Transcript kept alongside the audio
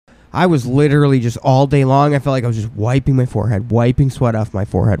I was literally just all day long. I felt like I was just wiping my forehead, wiping sweat off my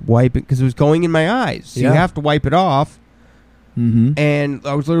forehead, wiping because it was going in my eyes. So you have to wipe it off. Mm-hmm. And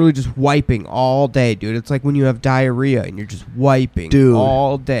I was literally just wiping all day, dude. It's like when you have diarrhea and you're just wiping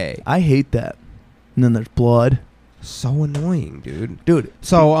all day. I hate that. And then there's blood. So annoying, dude.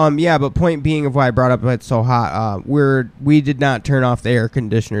 So but point being of why I brought up it's so hot. We did not turn off the air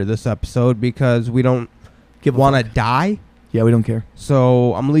conditioner this episode because we don't want to die. Yeah, we don't care.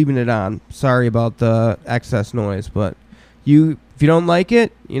 So I'm leaving it on. Sorry about the excess noise, but if you don't like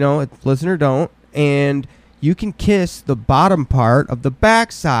it, listen or don't. And you can kiss the bottom part of the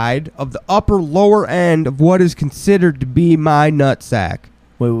backside of the lower end of what is considered to be my nutsack.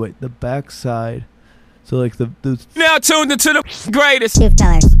 Wait. The backside. So like the now tuned into the greatest. Two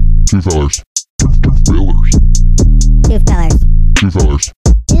fellers. Two fellers. Two fellers. Two fellers. Two fellers.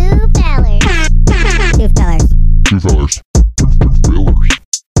 Two fellers. Two fellers.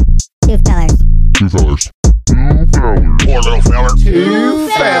 Two fellers. Two fellers. Poor little feller. Two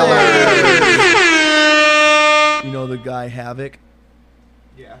fellers. You know the guy Havoc?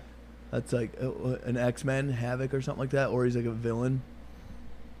 Yeah. That's like an X-Men Havoc or something like that, or he's like a villain.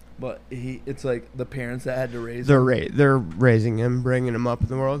 But it's like the parents that had to raise him. They're raising him, bringing him up in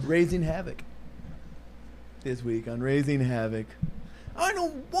the world. Raising Havoc. This week on Raising Havoc. I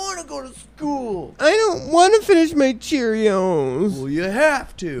don't want to go to school. I don't want to finish my Cheerios. Well, you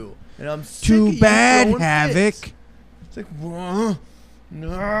have to. And I'm sick Too of you bad, throwing Havoc. fits. It's like, no,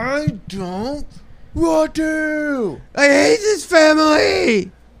 I don't want to. I hate this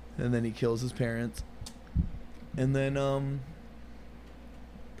family. And then he kills his parents. And then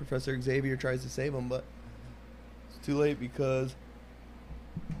Professor Xavier tries to save him, but it's too late because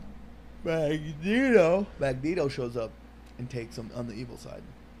Magneto shows up and takes him on the evil side.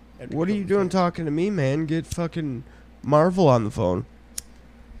 What are you doing talking to me, man? Get fucking Marvel on the phone.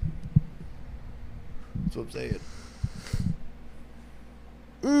 That's what I'm saying.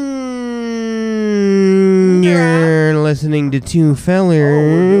 You're listening to Two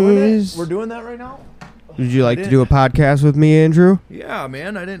Fellers. We're doing that right now? Would you like to do a podcast with me, Andrew? Yeah,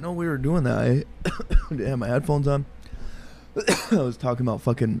 man. I didn't know we were doing that. I didn't have my headphones on. I was talking about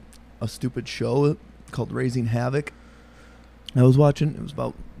fucking a stupid show called Raising Havoc. I was watching. It was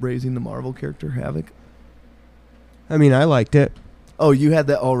about raising the Marvel character Havoc. I mean, I liked it. Oh, you had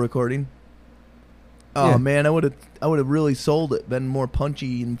that all recording? Oh, Yeah. man. I would have really sold it, been more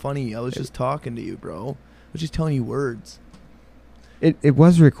punchy and funny. I was just talking to you, bro. I was just telling you words. It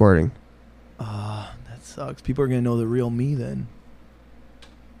was recording. That sucks. People are going to know the real me then.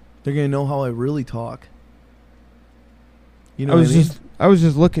 They're going to know how I really talk. You know what I mean? I was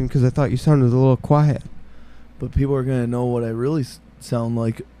just looking because I thought you sounded a little quiet. But people are going to know what I really sound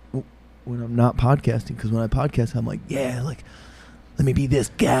like when I'm not podcasting. Because when I podcast, I'm like, yeah, like, let me be this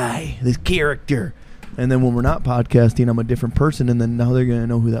guy, this character. And then when we're not podcasting, I'm a different person. And then now they're going to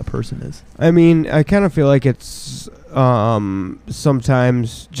know who that person is. I mean, I kind of feel like it's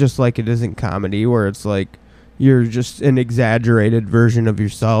sometimes just like it is in comedy, where it's like you're just an exaggerated version of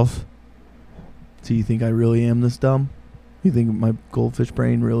yourself. So you think I really am this dumb? You think my goldfish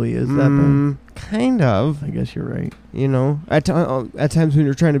brain really is that dumb? Kind of. I guess you're right. You know, at times when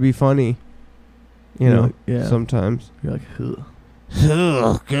you're trying to be funny, you know, yeah. Sometimes. You're like, ugh.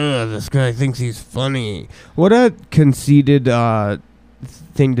 Oh, God, this guy thinks he's funny. What a conceited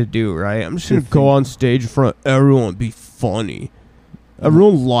thing to do, right? I'm just going to go on stage in front of everyone and be funny.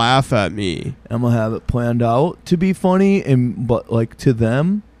 Everyone laugh at me. I'm going to have it planned out to be funny, but like to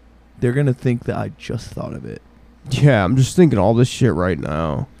them, they're going to think that I just thought of it. Yeah, I'm just thinking all this shit right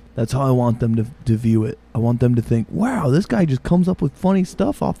now. That's how I want them to view it. I want them to think, wow, this guy just comes up with funny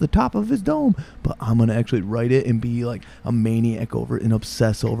stuff off the top of his dome. But I'm going to actually write it and be like a maniac over it and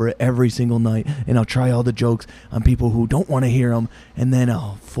obsess over it every single night. And I'll try all the jokes on people who don't want to hear them. And then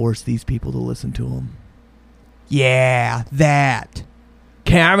I'll force these people to listen to them. Yeah, that.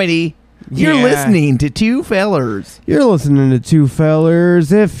 Comedy. You're Yeah. listening to Two Fellers. You're listening to Two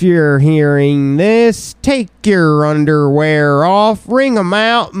Fellers. If you're hearing this, take your underwear off, wring them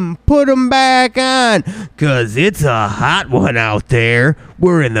out, and put them back on. 'Cause it's a hot one out there.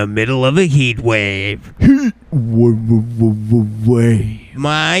 We're in the middle of a heat wave.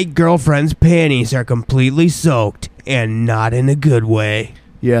 My girlfriend's panties are completely soaked, and not in a good way.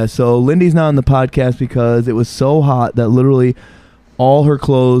 Yeah, so Lindy's not on the podcast because it was so hot that literally all her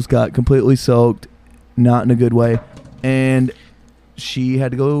clothes got completely soaked, not in a good way. And she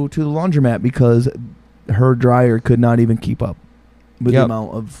had to go to the laundromat because her dryer could not even keep up with the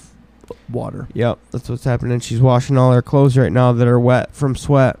amount of water. Yep, that's what's happening. She's washing all her clothes right now that are wet from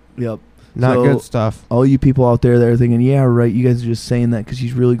sweat. Yep. Not So, good stuff. All you people out there that are thinking, yeah, right, you guys are just saying that because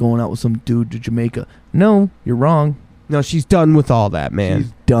she's really going out with some dude to Jamaica. No, you're wrong. No, she's done with all that, man.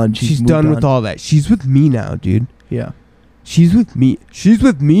 She's done. She's moved done on. with all that. She's with me now, dude. Yeah. She's with me. She's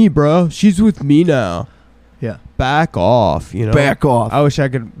with me, bro. She's with me now. Yeah. Back off, you know. Back off. I wish I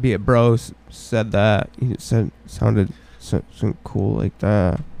could be a bro. Said that. He sounded so cool like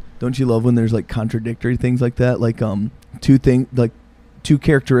that. Don't you love when there's like contradictory things like that? Like two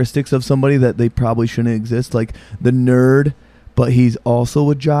characteristics of somebody that they probably shouldn't exist. Like the nerd, but he's also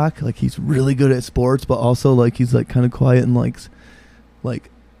a jock. Like he's really good at sports, but also like he's like kind of quiet and likes like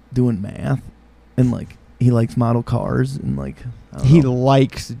doing math, and like he likes model cars and like I don't He know.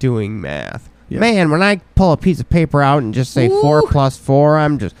 likes doing math. Yeah. Man, when I pull a piece of paper out and just say 4 + 4,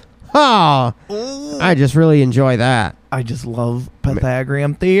 I'm just, I just really enjoy that. I just love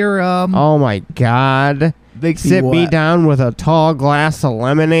Pythagorean theorem. Oh my God. Makes Sit me wet. down with a tall glass of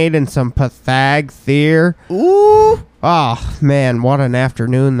lemonade and some Pythag theor. Ooh. Oh, man, what an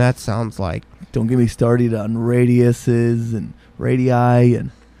afternoon that sounds like. Don't get me started on radiuses and radii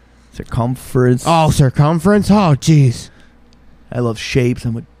and circumference. Oh, circumference? Oh, jeez. I love shapes.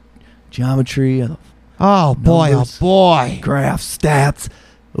 I'm a geometry. I love Oh, boy, Numbers. oh, boy. graphs, stats.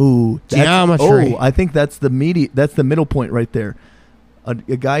 Ooh, Geometry. Oh, I think that's the middle point right there. A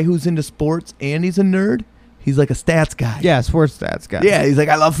guy who's into sports and he's a nerd. He's like a stats guy. Yeah, sports stats guy. Yeah, he's like,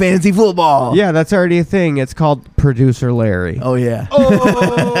 I love fantasy football. Yeah, that's already a thing. It's called Producer Larry. Oh yeah.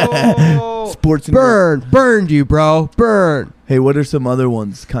 Oh. Sports and Burned you, bro. Burn. Hey, what are some other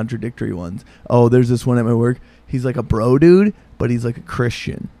ones? Contradictory ones. Oh, there's this one at my work. He's like a bro dude, but he's like a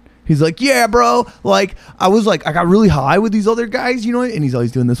Christian. He's like, yeah, bro. Like, I got really high with these other guys, you know? And he's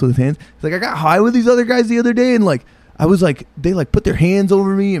always doing this with his hands. He's like, I got high with these other guys the other day, and like, I was like, they like put their hands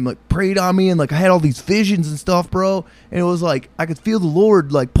over me and like prayed on me, and like I had all these visions and stuff, bro. And it was like I could feel the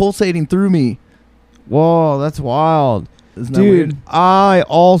Lord like pulsating through me. Whoa, that's wild. Isn't that Dude, weird? I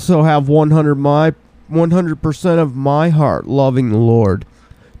also have 100% of my heart loving the Lord.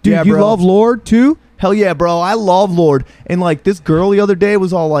 Dude, Yeah, you bro. love Lord too? Hell yeah, bro. I love Lord. And like this girl the other day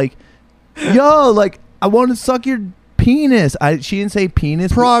was all like, yo, like I want to suck your penis. She didn't say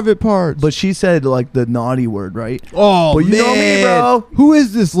penis, Private parts. but she said like the naughty word, right? oh, but you know me, bro. Who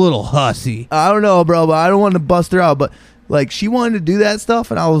is this little hussy? I don't know, bro, but I don't want to bust her out. But like she wanted to do that stuff,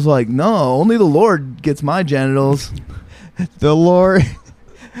 and I was like, no, only the Lord gets my genitals. The Lord.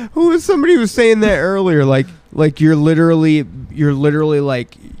 Somebody was saying that earlier, like you're literally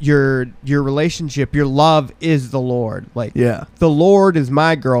like your relationship, your love is the Lord. Like Yeah. the Lord is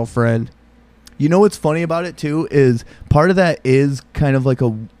my girlfriend. You know what's funny about it too is part of that is kind of like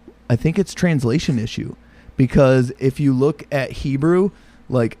I think it's translation issue, because if you look at Hebrew,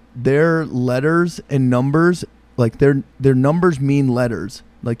 like their letters and numbers, like their numbers mean letters.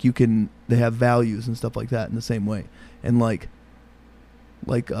 Like they have values and stuff like that in the same way. And like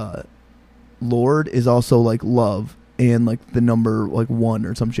Lord is also like love and like the number like 1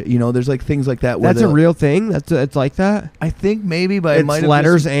 or some shit. You know, there's like things like that. That's a real thing. It's like that. I think maybe, but it It's might have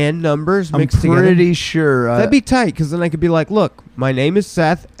letters just, and numbers I'm mixed together. pretty sure. That'd be tight, because then I could be like, look, my name is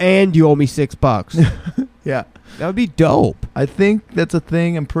Seth, and you owe me $6. yeah. That would be dope. I think that's a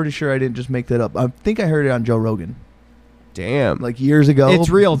thing. I'm pretty sure I didn't just make that up. I think I heard it on Joe Rogan Damn. like years ago. It's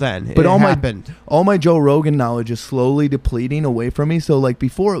real then. But it all happened. my Joe Rogan knowledge is slowly depleting away from me. So like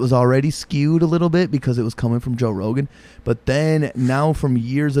before it was already skewed a little bit because it was coming from Joe Rogan. But then now from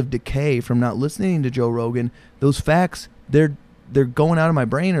years of decay from not listening to Joe Rogan, those facts, they're going out of my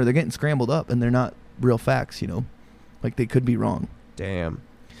brain, or they're getting scrambled up, and they're not real facts, you know? Like they could be wrong. Damn.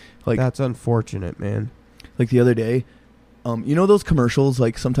 Like That's unfortunate, man. like the other day, you know those commercials,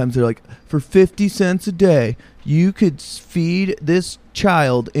 like sometimes they're like, for 50 cents a day, you could feed this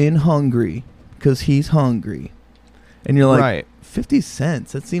child in Hungary because he's hungry. And you're like, Right. 50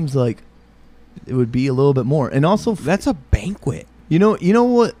 cents? That seems like it would be a little bit more. And also, That's a banquet. you know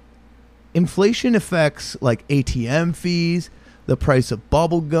what? Inflation affects like ATM fees, the price of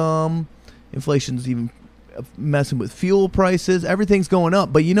bubble gum. Inflation's even messing with fuel prices. Everything's going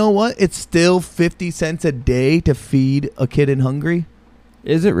up. But you know what? It's still 50 cents a day to feed a kid in Hungary.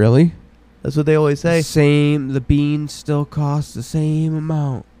 Is it really? That's what they always say. The beans still cost the same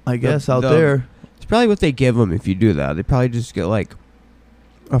amount. I guess out the- there. It's probably what they give them if you do that. They probably just get like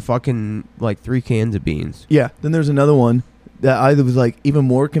a fucking like 3 cans of beans. Yeah. Then there's another one that I was like even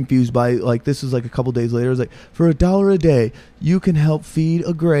more confused by. Like this was like a couple days later. It was like, for $1 a day, you can help feed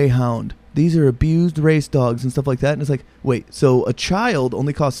a greyhound. These are abused race dogs and stuff like that. And it's like, wait, so a child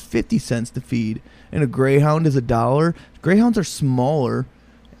only costs 50 cents to feed, and a greyhound is $1? Greyhounds are smaller,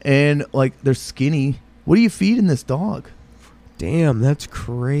 and like they're skinny. What are you feeding this dog? Damn, that's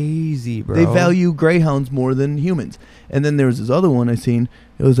crazy, bro. They value greyhounds more than humans. And then there was this other one I seen.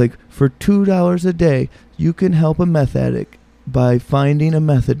 It was like, for $2 a day, you can help a meth addict by finding a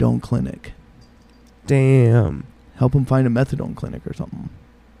methadone clinic. Damn. Help them find a methadone clinic or something.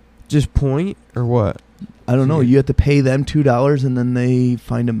 Just point or what? I don't know. You have to pay them $2 and then they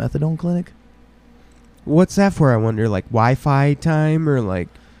find a methadone clinic? What's that for, I wonder? Like Wi-Fi time or like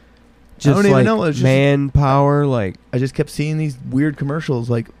just don't even like know. It's just- manpower? Like, I just kept seeing these weird commercials.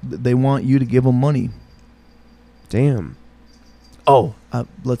 Like, they want you to give them money. damn. Oh,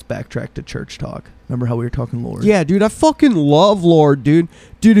 let's backtrack to church talk. Remember how we were talking Lord? Yeah, dude, I fucking love Lord, dude.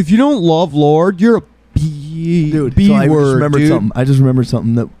 Dude, if you don't love Lord, you're a B Dude, B so I just word, remembered dude. something. I just remembered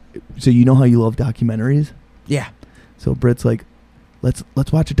something that. So you know how you love documentaries? Yeah. So Britt's like, let's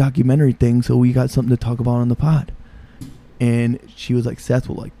watch a documentary thing so we got something to talk about on the pod. And she was like, Seth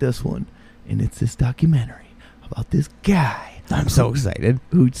will like this one. And it's this documentary about this guy. I'm so excited.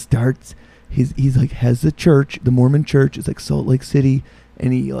 Who starts, he's like, has the church, the Mormon church, it's like Salt Lake City.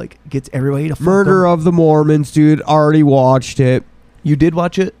 And he like gets everybody to fuck Murder him. of the Mormons, dude. Already watched it. You did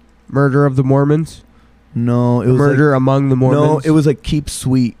watch it? Murder of the Mormons? No, it was Murder Among the Mormons? No, it was like Keep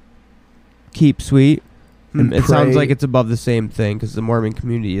Sweet. Keep Sweet. And It sounds Pray. like it's above the same thing because the Mormon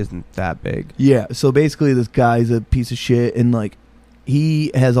community isn't that big. Yeah, so basically this guy's a piece of shit and like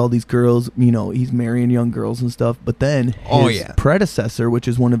he has all these girls, you know, he's marrying young girls and stuff, but then his predecessor, which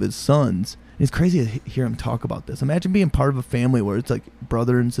is one of his sons, it's crazy to hear him talk about this. Imagine being part of a family where it's like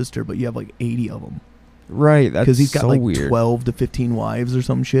brother and sister, but you have like 80 of them. Right, that's Because he's got so like weird. 12 to 15 wives or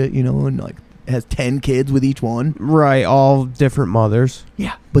some shit, you know, and like has 10 kids with each one. Right, all different mothers.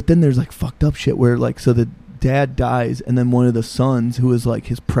 Yeah, but then there's like fucked up shit where like, so the dad dies and then one of the sons who is like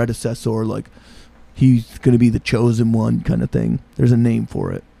his predecessor, like he's going to be the chosen one kind of thing. There's a name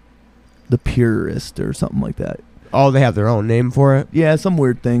for it. The purist or something like that. Oh, they have their own name for it? Yeah, some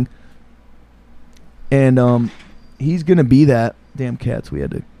weird thing. And he's going to be that. Damn cats, we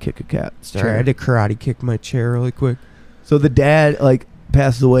had to kick a cat. Sorry, I had to karate kick my chair really quick. So the dad like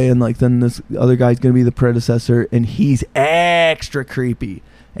passes away and like then this other guy's going to be the predecessor and he's extra creepy.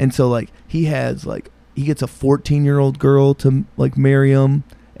 And so like he has like he gets a 14-year-old girl to like marry him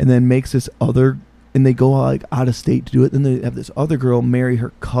and then makes this other and they go like out of state to do it. Then they have this other girl marry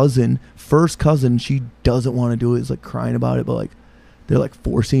her cousin, first cousin. She doesn't want to do it. Is like crying about it, but like they're like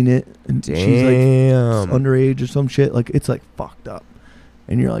forcing it and she's like underage or some shit. Like it's like fucked up.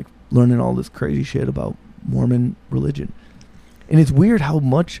 And you're like learning all this crazy shit about Mormon religion. And it's weird how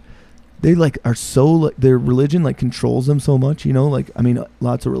much they like are so like their religion like controls them so much, you know, like I mean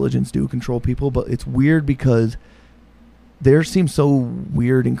lots of religions do control people, but it's weird because theirs seems so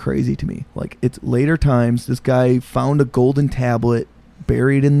weird and crazy to me. Like it's later times this guy found a golden tablet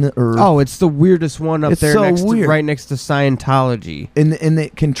buried in the earth. Oh, it's the weirdest one up It's there so next to, weird. right next to Scientology. And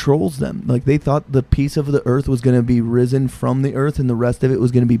it controls them. Like they thought the piece of the earth was going to be risen from the earth and the rest of it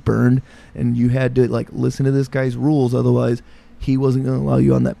was going to be burned, and you had to like listen to this guy's rules, otherwise he wasn't going to allow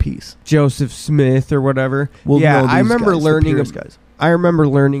you on that piece. Joseph Smith or whatever. Well, yeah, no, I these remember guys, the learning. purist guys. I remember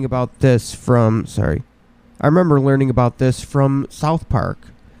learning about this from. Sorry, I remember learning about this from South Park.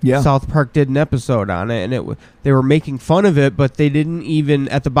 Yeah. South Park did an episode on it, and they were making fun of it, but they didn't even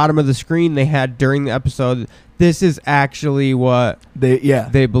at the bottom of the screen they had during the episode. This is actually what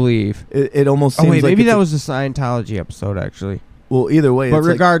they believe. It almost seems Oh wait, like maybe it's that was the Scientology episode actually. well, either way. But it's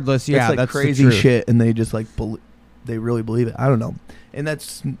like- regardless, yeah, it's like that's the crazy truth. shit, and they just like they really believe it. I don't know, and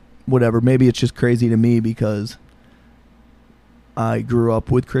that's whatever. Maybe it's just crazy to me because I grew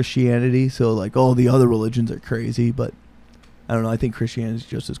up with Christianity, so like all the other religions are crazy, but I don't know. I think Christianity is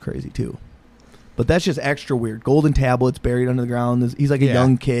just as crazy too. But that's just extra weird. Golden tablets buried under the ground. He's like a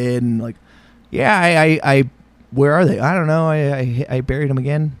young kid, and like, yeah, I where are they? I don't know. I buried them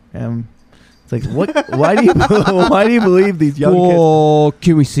again. It's like what? Why do you believe these young kids? Well,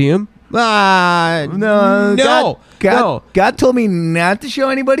 can we see him? No. No. God told me not to show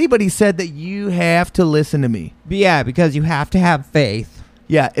anybody, but he said that you have to listen to me. Yeah, because you have to have faith.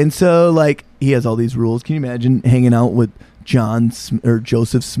 Yeah, and so like he has all these rules. Can you imagine hanging out with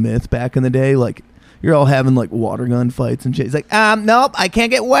Joseph Smith back in the day? Like you're all having like water gun fights and shit. He's like, nope, I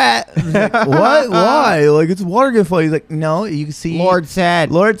can't get wet. Like, what? Why? Like it's a water gun fight. He's like, no, you can see. Lord said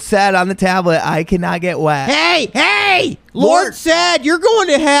on the tablet, I cannot get wet. Hey! Lord said you're going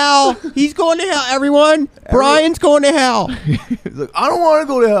to hell. He's going to hell. Everyone, Brian's going to hell. He's like, I don't want to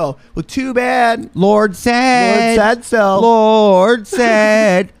go to hell. Well, too bad. Lord said so. Lord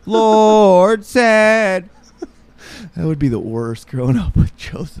said. Lord said. That would be the worst growing up with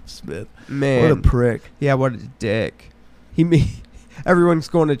Joseph Smith. Man, what a prick. Yeah, what a dick. Everyone's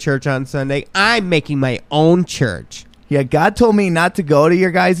going to church on Sunday. I'm making my own church. Yeah, God told me not to go to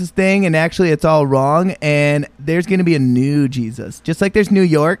your guys' thing, and actually it's all wrong, and there's going to be a new Jesus. Just like there's New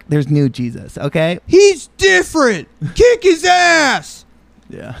York, there's new Jesus, okay? He's different. Kick his ass.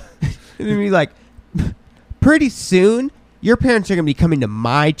 Yeah. And then be like, pretty soon, your parents are going to be coming to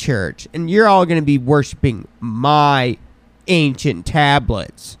my church, and you're all going to be worshiping my ancient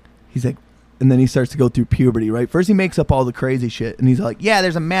tablets. He's like, and then he starts to go through puberty, right? First he makes up all the crazy shit, and he's like, yeah,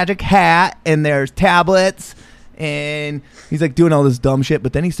 there's a magic hat, and there's tablets, and he's like doing all this dumb shit,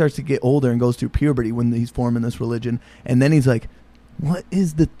 but then he starts to get older and goes through puberty when he's forming this religion, and then he's like, what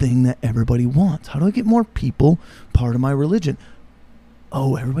is the thing that everybody wants? How do I get more people part of my religion?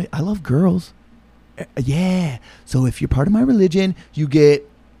 Oh, everybody, I love girls. Yeah, so if you're part of my religion, you get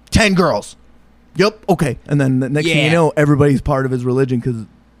 10 girls. Yep, okay. And then the next thing you know, everybody's part of his religion because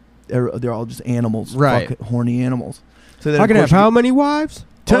they're all just animals, right? Fucking horny animals. So then I can have how many wives?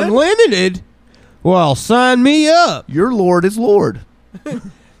 10? Unlimited. Well, sign me up. Your Lord is Lord.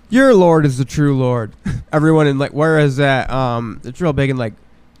 Your Lord is the true Lord. Everyone in like, where is that? It's real big in like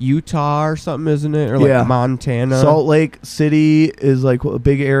Utah or something, isn't it? Or like Montana. Salt Lake City is like a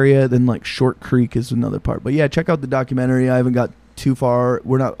big area. Then like Short Creek is another part. But yeah, check out the documentary. I haven't got too far.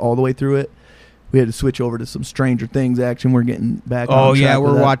 We're not all the way through it. We had to switch over to some Stranger Things action. We're getting back. Oh on yeah, track with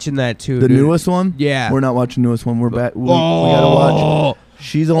we're that. watching that too. The dude. newest one. Yeah, we're not watching the newest one. We're back. We gotta watch.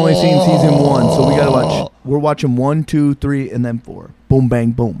 She's only seen season 1, so we gotta watch. We're watching 1, 2, 3, and then 4. Boom,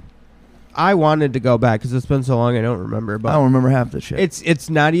 bang, boom. I wanted to go back because it's been so long. I don't remember. But I don't remember half the shit. It's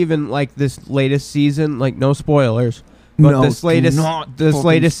not even like this latest season. Like no spoilers. But No, this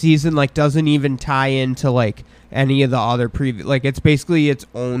latest season like doesn't even tie into like any of the other previous. Like it's basically its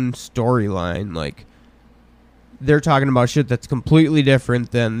own storyline. Like they're talking about shit that's completely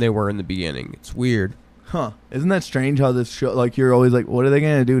different than they were in the beginning. It's weird. Huh. Isn't that strange how this show, like, you're always like, what are they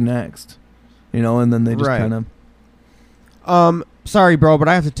going to do next? You know, and then they just kind of... Sorry, bro, but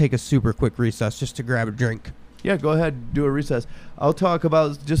I have to take a super quick recess just to grab a drink. Yeah, go ahead. Do a recess. I'll talk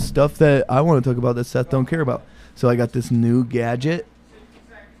about just stuff that I want to talk about that Seth don't care about. So I got this new gadget.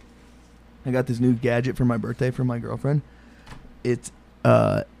 I got this new gadget for my birthday from my girlfriend. It's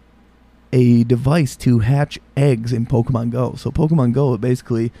a device to hatch eggs in Pokemon Go. So Pokemon Go, it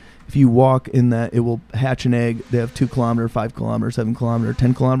basically... If you walk in that, it will hatch an egg. They have 2 kilometer, 5 kilometer, 7 kilometer,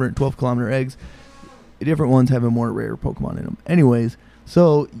 10 kilometer, and 12 kilometer eggs. Different ones have a more rare Pokemon in them. Anyways,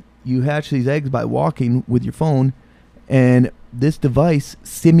 so you hatch these eggs by walking with your phone, and this device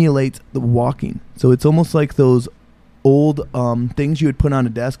simulates the walking. So it's almost like those old things you would put on a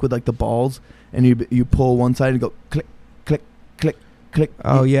desk with like the balls, and you pull one side and go click, click, click, click.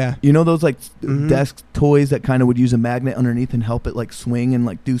 Oh yeah, you know those like desk toys that kind of would use a magnet underneath and help it like swing and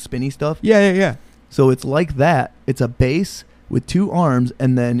like do spinny stuff. Yeah. So it's like that. It's a base with 2 arms,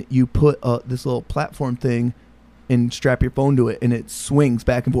 and then you put this little platform thing and strap your phone to it, and it swings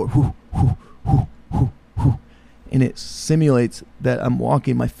back and forth. Whoo, whoo, whoo, whoo, whoo. And it simulates that I'm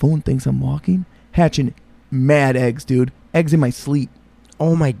walking. My phone thinks I'm walking, hatching mad eggs, dude. Eggs in my sleep.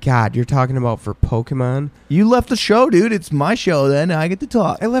 Oh my God, you're talking about for Pokemon? You left the show, dude. It's my show then. I get to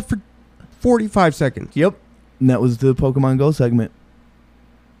talk. I left for 45 seconds. Yep. And that was the Pokemon Go segment.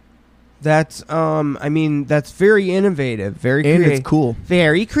 That's, I mean, that's very innovative. Very And it's cool.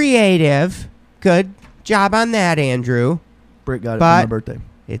 Very creative. Good job on that, Andrew. Britt got it for my birthday.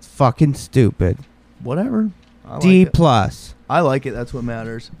 It's fucking stupid. Whatever. D plus. I like it. That's what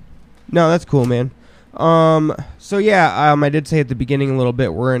matters. No, that's cool, man. So yeah, I did say at the beginning a little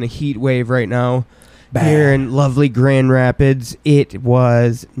bit, we're in a heat wave right now. Here in lovely Grand Rapids. It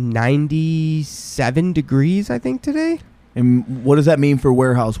was 97 degrees, I think, today. And what does that mean for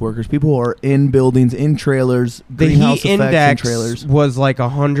warehouse workers? People who are in buildings, in trailers, the greenhouse heat effects index in trailers. Was like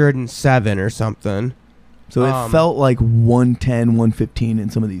 107 or something. So it felt like 110, 115 in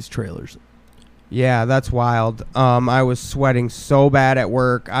some of these trailers. Yeah, that's wild. I was sweating so bad at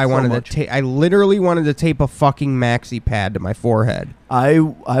work. I literally wanted to tape a fucking maxi pad to my forehead. I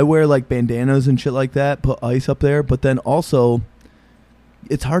wear like bandanas and shit like that, put ice up there, but then also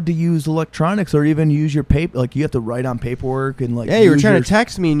it's hard to use electronics or even use your paper. Like you have to write on paperwork and like. Yeah, you were trying to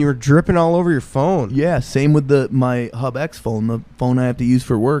text me and you were dripping all over your phone. Yeah, same with my Hub X phone, the phone I have to use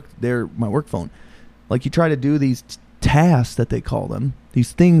for work. They're my work phone. Like you try to do these tasks that they call them,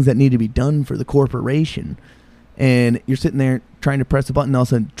 these things that need to be done for the corporation, and you're sitting there trying to press a button, all of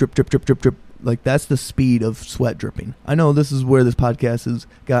a sudden drip, drip, drip, drip, drip. Like that's the speed of sweat dripping. I know this is where this podcast has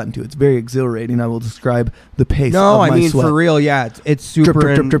gotten to. It's very exhilarating. I will describe the pace. No, of my I mean sweat. for real. Yeah, it's super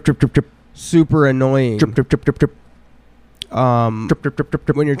drip, drip, drip, drip, drip, drip, super annoying. drip, drip, drip, drip, drip. Drip, drip, drip, drip,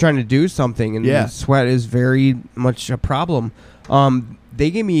 drip. When you're trying to do something and the sweat is very much a problem. They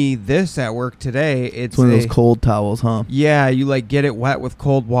gave me this at work today. It's one of those cold towels, huh? Yeah, you like get it wet with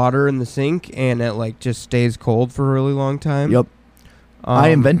cold water in the sink, and it like just stays cold for a really long time. Yep. I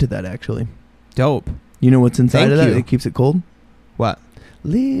invented that, actually. Dope. You know what's inside Thank of that? you. It keeps it cold? What?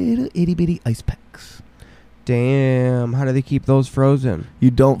 Little itty bitty ice packs. Damn. How do they keep those frozen?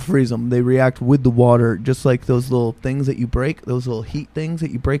 You don't freeze them. They react with the water, just like those little things that you break, those little heat things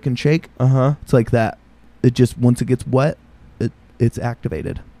that you break and shake. Uh-huh. It's like that. It just, once it gets wet, it's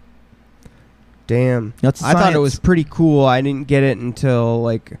activated. Damn. That's I thought it science. was pretty cool. I didn't get it until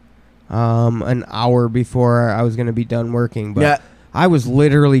like an hour before I was going to be done working. But Yeah. I was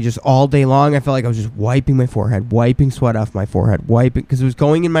literally just all day long. I felt like I was just wiping my forehead, wiping sweat off my forehead, wiping, because it was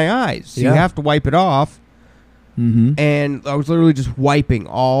going in my eyes. So you Yeah. have to wipe it off. Mm-hmm. And I was literally just wiping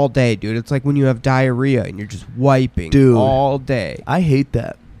all day, dude. It's like when you have diarrhea and you're just wiping Dude. all day. I hate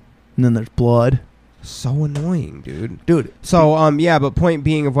that. And then there's blood. So annoying, dude. Dude. So yeah, but point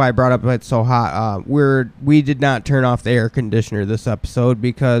being of why I brought up it's so hot. We did not turn off the air conditioner this episode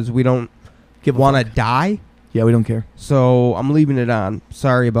because we don't want to die. Yeah, we don't care. So I'm leaving it on.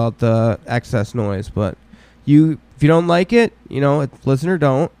 Sorry about the excess noise, but if you don't like it, listen or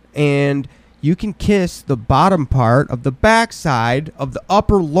don't, and you can kiss the bottom part of the backside of the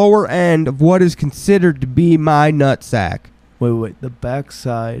upper lower end of what is considered to be my nutsack. Wait. The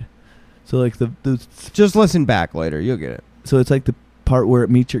backside. So like the Just listen back later. You'll get it. so it's like the part where it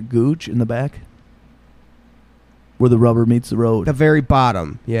meets your gooch in the back, where the rubber meets the road. The very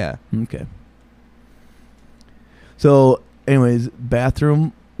bottom. Yeah. Okay. So, anyways,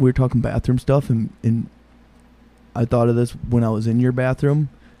 bathroom. We were talking bathroom stuff, and I thought of this when I was in your bathroom,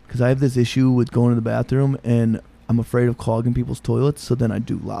 because I have this issue with going to the bathroom, and I'm afraid of clogging people's toilets. So then I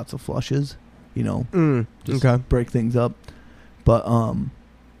do lots of flushes, just Okay. break things up. But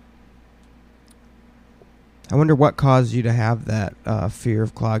I wonder what caused you to have that fear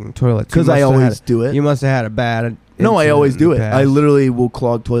of clogging toilets. because You I must have always had do it. You must have had a bad. No, I incident always in do the it. I past. literally will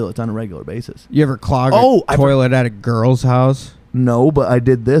clog toilets on a regular basis. You ever clog Oh, a toilet at a girl's house? No, but I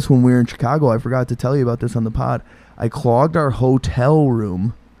did this when we were in Chicago. I forgot to tell you about this on the pod. I clogged our hotel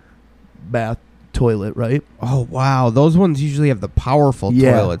room bath toilet, right? Oh wow, those ones usually have the powerful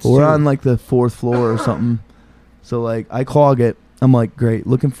toilets. We're too. on like the 4th floor or something. So like I clog it. I'm like, great,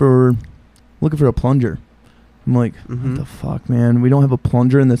 looking for a plunger. I'm like, what the fuck, man? We don't have a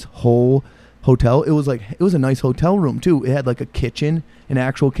plunger in this whole hotel. It was a nice hotel room too. It had like a kitchen, an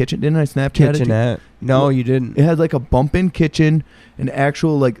actual kitchen. Didn't I Snapchat it? kitchenette. No, you didn't. It had like a bump-in kitchen, an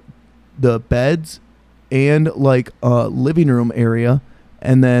actual like the beds, and like a living room area,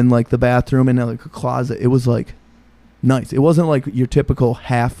 and then like the bathroom and like a closet. It was like nice. It wasn't like your typical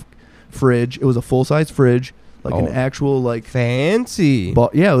half fridge. It was a full-size fridge, like an actual like fancy.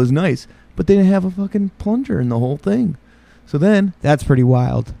 yeah, it was nice. But they didn't have a fucking plunger in the whole thing. So then That's pretty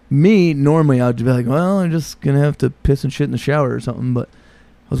wild. normally I'd be like, well, I'm just gonna have to piss and shit in the shower or something. But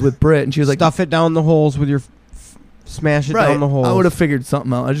I was with Britt, and she was like, Stuff it down the holes with your. Smash it down the holes. I would have figured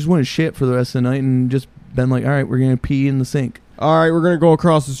something out. I just went to shit for the rest of the night and just been like, all right, we're going to pee in the sink. All right, we're gonna go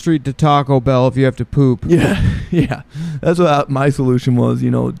across the street to Taco Bell if you have to poop. Yeah, yeah. That's what my solution was,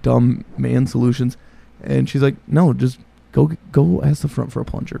 dumb man solutions. And she's like, no, just go ask the front for a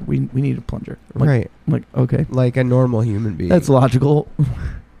plunger. We need a plunger. Right. I'm like, okay. Like a normal human being. That's logical.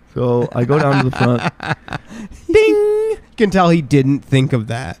 So I go down to the front. Ding! You can tell he didn't think of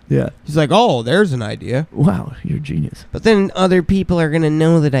that. Yeah. He's like, oh, there's an idea. Wow, you're a genius. But then other people are gonna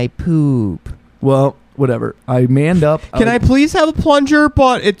know that I poop. Well, whatever. I manned up. Can I please have a plunger?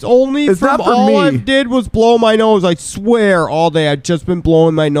 But it's only It's from not for all me. I did was blow my nose. I swear all day I've just been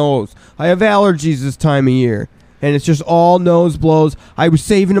blowing my nose. I have allergies this time of year. And it's just all nose blows. I was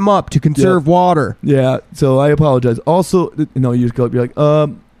saving them up to conserve water. Yeah, so I apologize. Also, no, you just go up, you're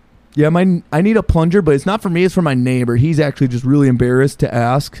like, yeah, I need a plunger, but it's not for me, it's for my neighbor. He's actually just really embarrassed to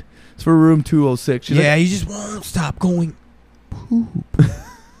ask. It's for room 206. She's Yeah, he just won't stop going poop.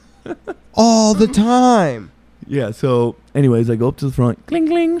 All the time. Yeah, so anyways, I go up to the front. Cling,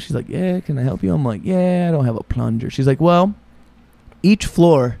 cling. She's like, yeah, can I help you? I'm like, yeah, I don't have a plunger. She's like, well, each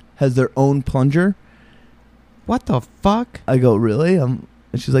floor has their own plunger. What the fuck? I go, really? And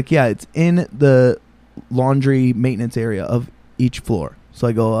she's like, yeah, it's in the laundry maintenance area of each floor. So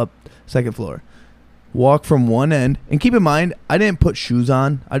I go up, second floor, walk from one end. And keep in mind, I didn't put shoes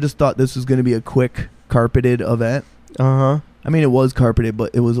on. I just thought this was going to be a quick carpeted event. Uh-huh. I mean, it was carpeted,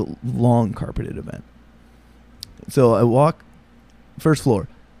 but it was a long carpeted event. So I walk first floor,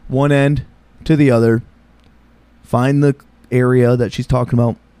 one end to the other, find the area that she's talking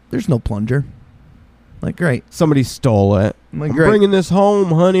about. There's no plunger. Like, great. Somebody stole it. I'm like, I'm great. bringing this home,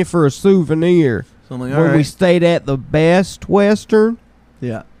 honey, for a souvenir. So I'm like, all When we right. stayed at the Best Western.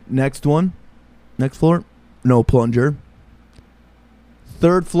 Yeah. Next floor, no plunger.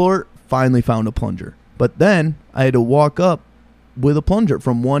 Third floor, finally found a plunger. But then I had to walk up with a plunger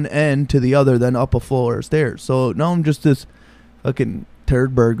from one end to the other, then up a floor of stairs. So now I'm just this fucking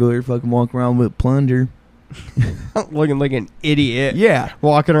turd burglar fucking walking around with a plunger. Looking like an idiot. Yeah.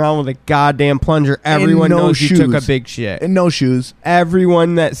 Walking around with a goddamn plunger. Everyone no knows you took a shoes. big shit. And no shoes.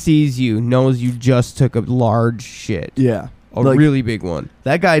 Everyone that sees you knows you just took a large shit. Yeah. A Like, really big one.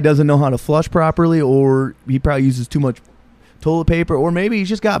 that guy doesn't know how to flush properly, or he probably uses too much toilet paper, or maybe he's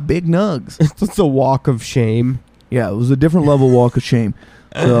just got big nugs. It's a walk of shame. Yeah, it was a different level walk of shame.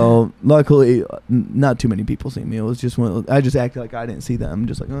 So luckily, not too many people see me. It was just one of those, I just acted like I didn't see them.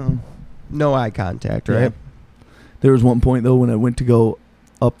 Just like, oh. No eye contact, right? Yeah. There was one point though when I went to go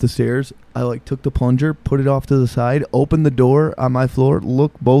up the stairs, I like took the plunger, put it off to the side, opened the door on my floor,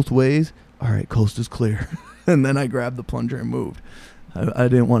 looked both ways. All right, coast is clear. And then I grabbed the plunger and moved. I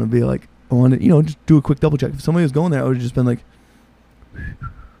didn't want to be like, I wanted, just do a quick double check. If somebody was going there, I would have just been like,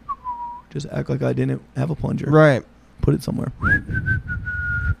 just act like I didn't have a plunger. Right. Put it somewhere.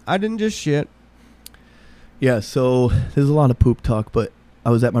 I didn't just shit. Yeah, so there's a lot of poop talk, but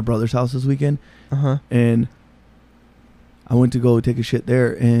I was at my brother's house this weekend, and I went to go take a shit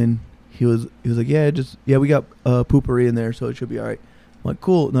there, and he was like, yeah, we got poopery in there, so it should be all right. I'm like,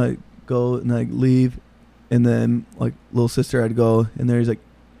 cool. And I go and I leave, and then like little sister had to go in there. He's like,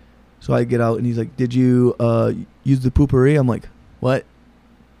 so I get out, and he's like, did you use the poopery? I'm like, what?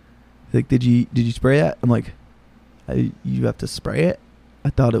 He's like, did you spray that? I'm like, you have to spray it? I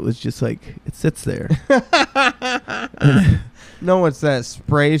thought it was just like it sits there. No, it's that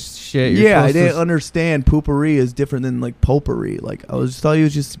spray shit. Yeah, I didn't understand poopery is different than like potpourri. Like I thought he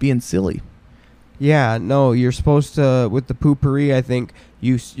was just being silly. Yeah, no, you're supposed to, with the poopery, I think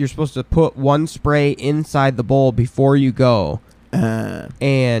you're supposed to put one spray inside the bowl before you go,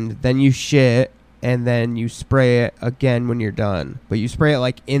 and then you shit, and then you spray it again when you're done. But you spray it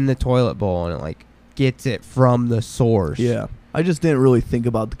like in the toilet bowl, and it like gets it from the source. Yeah, I just didn't really think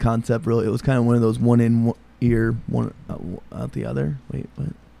about the concept. Really, it was kind of one of those one in one ear, one out the other. Wait, what?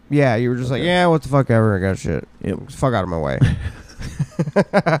 Yeah, you were just like, yeah, what the fuck ever, I got shit. Yep. Fuck out of my way.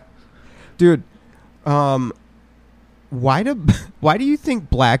 Dude, why do you think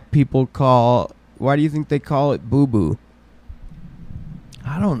black people why do you think they call it boo-boo?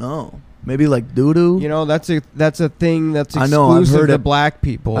 I don't know. Maybe like doo-doo? That's a thing that's exclusive I know, I've heard to it, black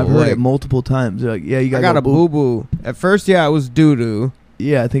people. I've heard it multiple times. They're like, yeah, you got a boo-boo. At first, yeah, it was doo-doo.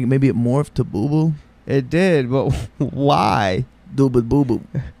 Yeah, I think maybe it morphed to boo-boo. It did, but why? Doo-boo boo-boo.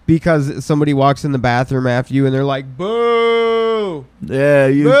 Because somebody walks in the bathroom after you and they're like, boo! Yeah,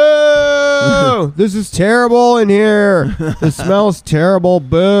 Boo! This is terrible in here. The smell's terrible.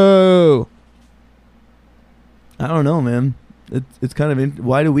 Boo! I don't know, man. It's kind of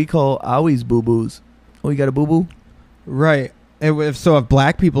why do we call owies boo-boos? Oh, you got a boo-boo? Right. If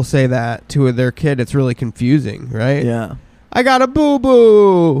black people say that to their kid, it's really confusing, right? Yeah. I got a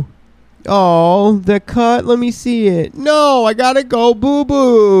boo-boo. Oh, the cut. Let me see it. No, I gotta go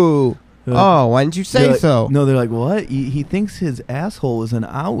boo-boo. Oh, why didn't you say so? No, they're like, what? He thinks his asshole is an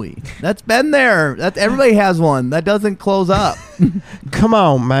owie. That's been there. Everybody has one. That doesn't close up. Come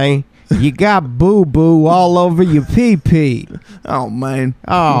on, man. You got boo-boo all over your pee-pee. Oh, man.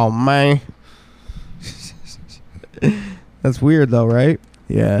 Oh, man. That's weird, though, right?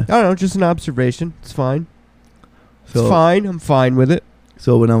 Yeah. I don't know. Just an observation. It's fine. So, it's fine. I'm fine with it.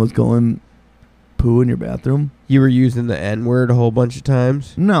 So when I was going poo in your bathroom. You were using the N-word a whole bunch of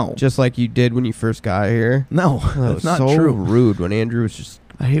times? No. Just like you did when you first got here? No, That that's was not so true. rude when Andrew was just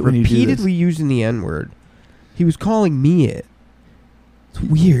I hate when you do this. repeatedly using the N-word. He was calling me it. It's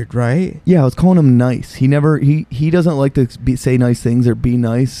weird, right? Yeah, I was calling him nice. He doesn't like to say nice things or be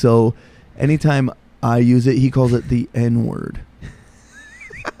nice, so anytime I use it, he calls it the N-word.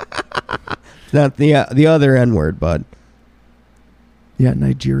 Not the other N-word, bud. Yeah,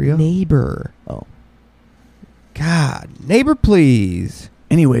 Nigeria. Neighbor. Oh. God. Neighbor, please.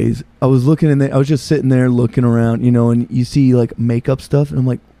 Anyways, I was looking in there. I was just sitting there looking around, and you see like makeup stuff, and I'm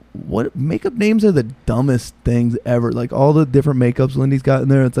like, what makeup names are the dumbest things ever? Like all the different makeups Lindy's got in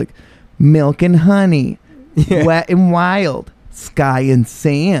there. It's like milk and honey, wet and wild, sky and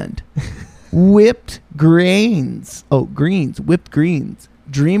sand, whipped greens. Oh, whipped greens,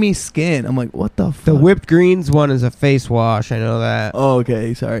 dreamy skin. I'm like, what the fuck? The whipped greens one is a face wash. I know that. Oh,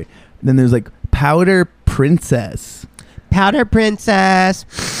 okay, sorry. And then there's like powder princess. Powder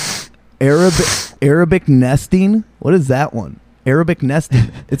princess. Arabic nesting. What is that one? Arabic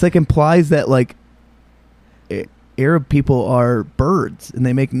nesting. It's like implies that like Arab people are birds and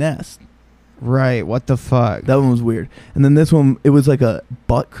they make nests. Right. What the fuck? That one was weird. And then this one, it was like a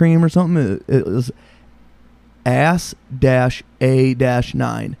butt cream or something. It was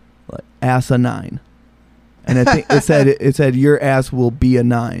ass-a-9, like ass a 9. And I think it said your ass will be a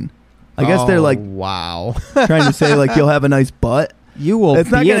 9. I guess they're like wow, trying to say like you'll have a nice butt. You will It's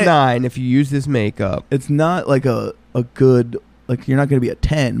not be a gonna- 9 if you use this makeup. It's not like a good, like you're not going to be a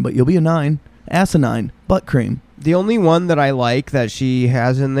 10, but you'll be a 9. Ass a 9, butt cream. The only one that I like that she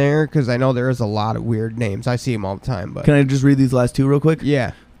has in there, because I know there is a lot of weird names. I see them all the time, but Can I just read these last two real quick?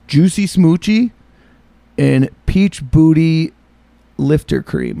 yeah. Juicy Smoochie and Peach Booty Lifter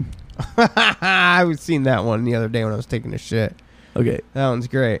Cream. I was seeing that one the other day when I was taking a shit. Okay. That one's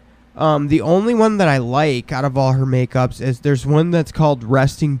great. The only one that I like out of all her makeups is there's one that's called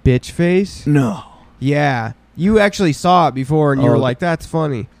Resting Bitch Face. No. Yeah. You actually saw it before and you were like, that's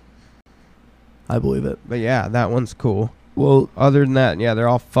funny. I believe it. But yeah, that one's cool. Well, Other than that, yeah, they're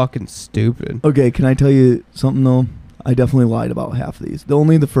all fucking stupid. okay, can I tell you something though? I definitely lied about half of these.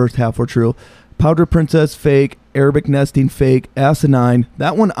 Only the first half were true. Powder Princess fake, Arabic Nesting fake, Asinine.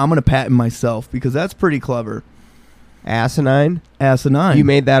 That one I'm going to patent myself because that's pretty clever. Asinine? Asinine. You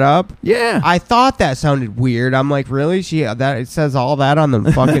made that up? Yeah. I thought that sounded weird. I'm like, really? It says all that on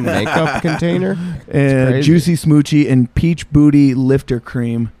the fucking makeup container? And crazy. Juicy Smoochie and Peach Booty Lifter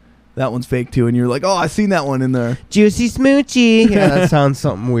Cream. That one's fake too. And you're like, oh, I seen that one in there. Juicy Smoochie. Yeah, that sounds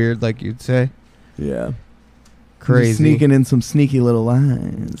something weird like you'd say. Yeah. Crazy. Just sneaking in some sneaky little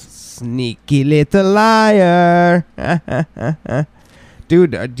lines. Sneaky little liar.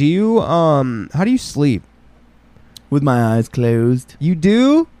 Dude, do you, how do you sleep? With my eyes closed. You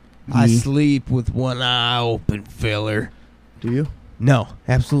do? I Yeah. sleep with one eye open, filler. Do you? No,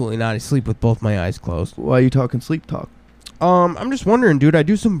 absolutely not. I sleep with both my eyes closed. Why are you talking sleep talk? I'm just wondering, dude. I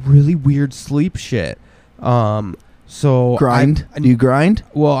do some really weird sleep shit. So Grind? Do you grind?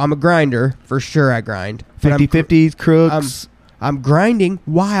 Well, I'm a grinder for sure. I grind. But 50-50s, crooks. I'm grinding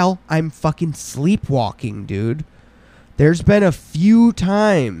while I'm fucking sleepwalking, dude. There's been a few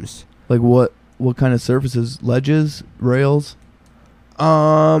times. Like what kind of surfaces? Ledges? Rails?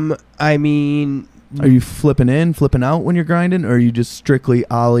 I mean, Are you flipping in, flipping out when you're grinding? Or are you just strictly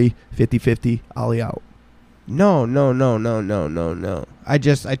ollie, 50-50, ollie out? no. I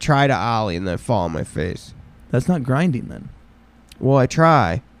try to ollie and then fall on my face. That's not grinding then. Well, I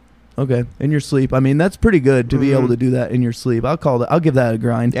try. Okay. In your sleep. I mean, that's pretty good to be able to do that in your sleep. I'll give that a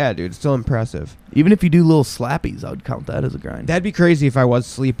grind. Yeah, dude, it's still impressive. Even if you do little slappies, I would count that as a grind. That'd be crazy if I was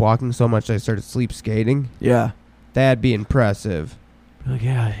sleepwalking so much I started sleep skating. Yeah. That'd be impressive. Like,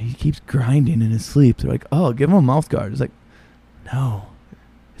 yeah, he keeps grinding in his sleep. They're like, oh, give him a mouth guard. It's like, no.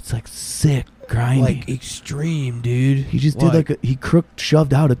 It's like sick grinding. Like extreme, dude. He just did he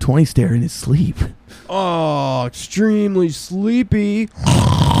shoved out a 20 stare in his sleep. Oh, extremely sleepy.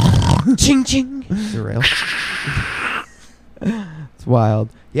 Ching ching. Derail. It's wild.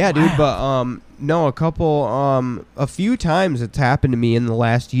 Yeah, dude, but no, a few times it's happened to me in the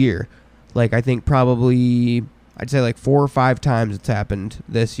last year. Like I think probably I'd say like 4 or 5 times it's happened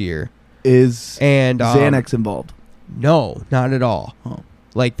this year. Is And Xanax involved? No, not at all. Oh.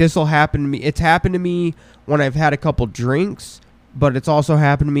 Like this will happen to me. It's happened to me when I've had a couple drinks, but it's also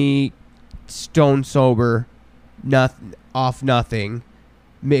happened to me stone sober, off nothing,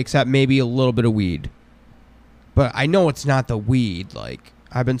 except maybe a little bit of weed. But I know it's not the weed. Like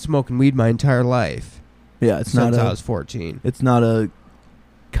I've been smoking weed my entire life. Yeah, it's since not I was 14. It's not a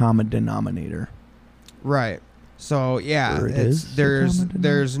common denominator. Right. So yeah, Or it it's is a there's common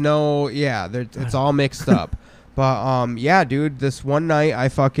there's no it's all mixed up. But yeah, dude, this one night I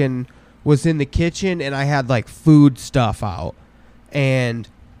fucking was in the kitchen and I had like food stuff out, and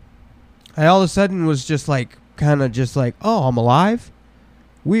I all of a sudden was just like kind of just like, oh, I'm alive,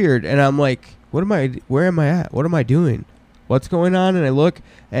 weird, and I'm like, where am I at? What am I doing? What's going on? And I look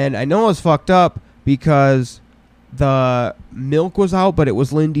and I know I was fucked up because the milk was out, but it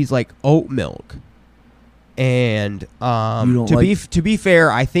was Lindy's like oat milk. And to be fair,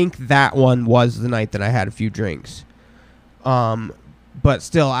 I think that one was the night that I had a few drinks. But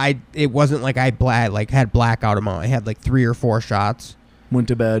still, it wasn't like I had blackout amount. I had like 3 or 4 shots. Went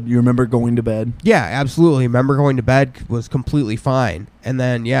to bed. You remember going to bed? Yeah, absolutely. Remember going to bed, was completely fine. And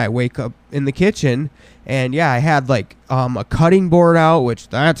then I wake up in the kitchen, and I had like a cutting board out, which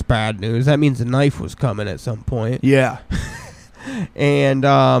that's bad news. That means the knife was coming at some point. Yeah. And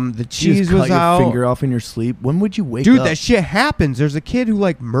the cheese was cut out. Your finger off in your sleep. When would you wake Dude, up? that shit happens. There's a kid who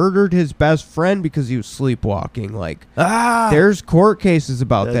like murdered his best friend because he was sleepwalking. Like, there's court cases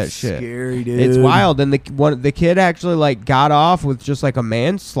about that shit. Scary, dude. It's wild. And the kid actually like got off with just like a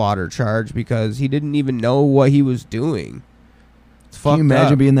manslaughter charge because he didn't even know what he was doing. It's Can fucked you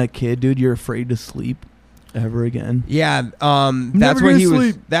imagine up. being that kid, dude? You're afraid to sleep ever again. Yeah, never that's what gonna he was.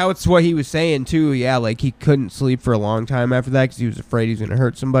 sleep. That was what he was saying too. Yeah, like he couldn't sleep for a long time after that because he was afraid he was gonna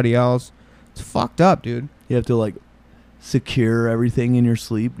hurt somebody else. It's fucked up, dude. You have to like secure everything in your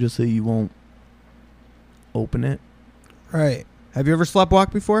sleep just so you won't open it. Right. Have you ever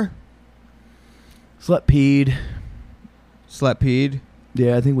sleptwalked before? Slept peed. Slept peed.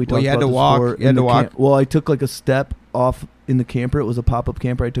 Yeah, I think we talked Well, you had about to this walk. before. You had In to the walk. Well, I took like a step off in the camper. It was a pop-up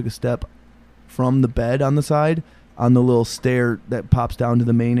camper. I took a step from the bed on the side on the little stair that pops down to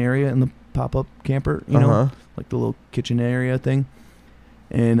the main area in the pop-up camper, you know, like the little kitchen area thing.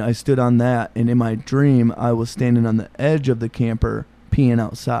 And I stood on that, and in my dream, I was standing on the edge of the camper peeing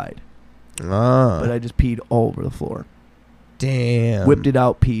outside. But I just peed all over the floor. Damn. Whipped it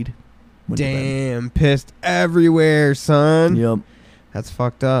out, peed. Went to bed. Damn. Pissed everywhere, son. Yep. That's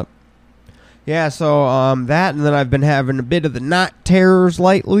fucked up. Yeah, so that, and then I've been having a bit of the night terrors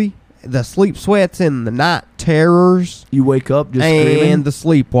lately. The sleep sweats and the night terrors. You wake up just and screaming. the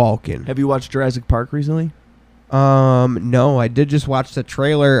sleepwalking. Have you watched Jurassic Park recently? No, I did just watch the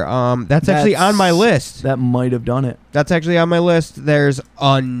trailer. That's actually on my list. That might have done it. That's actually on my list. There's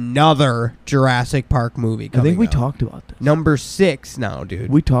another Jurassic Park movie I coming think we out. talked about this. Number 6 now, dude.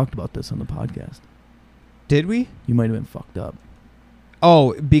 We talked about this on the podcast. Did we? You might have been fucked up.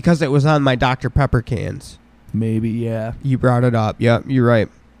 Oh, because it was on my Dr. Pepper cans. Maybe, yeah. You brought it up. Yep, you're right.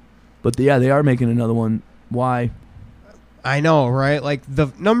 But yeah, they are making another one. Why? I know, right? Like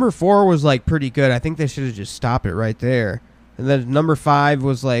the number 4 was like pretty good. I think they should have just stopped it right there. And then number 5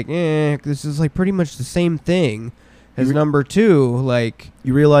 was like, this is like pretty much the same thing as number 2. Like,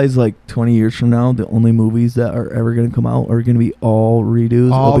 You realize like 20 years from now, the only movies that are ever going to come out are going to be all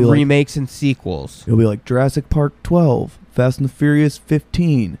redos. all it'll be remakes and sequels. it'll be like Jurassic Park 12, Fast and the Furious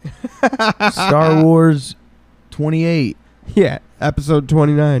 15, Star Wars 28, Yeah, episode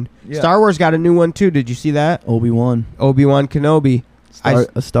 29. Yeah. Star Wars got a new one too. Did you see that? Obi-Wan. Obi-Wan Kenobi. I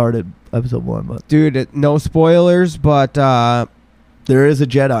started episode 1, but Dude, no spoilers, but there is a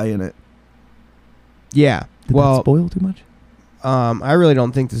Jedi in it. yeah. Did well, that spoil too much? I really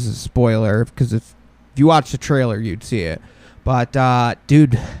don't think this is a spoiler because if you watch the trailer, you'd see it. But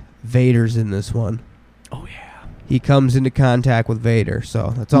dude, Vader's in this one. Oh yeah. He comes into contact with Vader,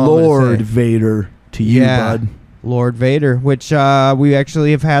 so that's all I'm Lord gonna say. Vader to you, Yeah. bud. Lord Vader, which we actually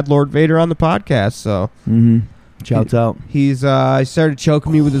have had Lord Vader on the podcast, so Mm-hmm. Shouts out. he's he started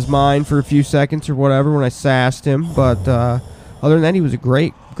choking me with his mind for a few seconds or whatever when I sassed him, but other than that, he was a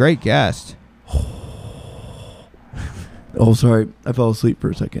great guest. Oh, sorry. I fell asleep for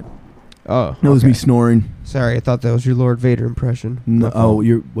a second. Oh, That was okay. me snoring. Sorry, I thought that was your Lord Vader impression. No, My fault.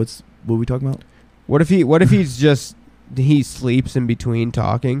 what are we talking about? What if he's just he sleeps in between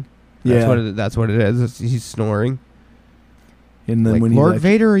talking? That's Yeah. that's what it is. He's snoring. And then Like, when Lord he's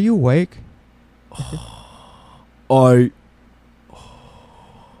Vader, are you awake? I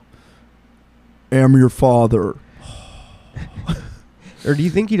am your father. Or do you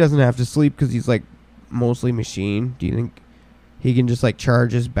think he doesn't have to sleep because he's like mostly machine? Do you think he can just like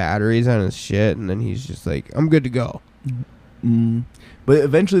charge his batteries on his shit and then he's just like, I'm good to go? Mm. But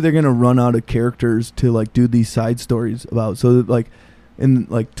eventually they're gonna run out of characters to like do these side stories about. So that like in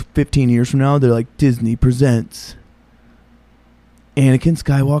like 15 years from now, they're like Disney presents Anakin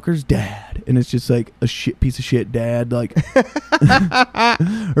Skywalker's dad, and it's just like a piece of shit dad, like,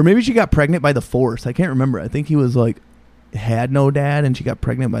 or maybe she got pregnant by the Force. I can't remember. I think he was like had no dad, and she got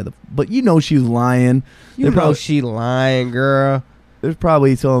pregnant by the. But you know she was lying. You know she lying, girl. There's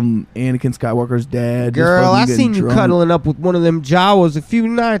probably some Anakin Skywalker's dad. just Girl, fucking I getting seen you drunk. cuddling up with one of them Jawas a few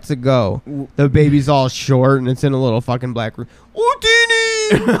nights ago. The baby's all short and it's in a little fucking black room.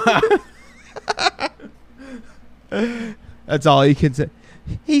 Ootini! That's all he can say.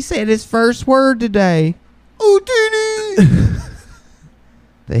 He said his first word today. Ootini!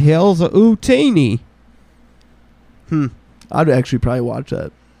 The hell's a Ootini? I'd actually probably watch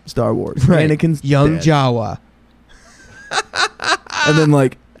that Star Wars. Right. Anakin's Young dad. Jawa. And then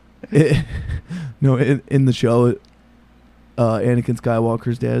like, in the show, Anakin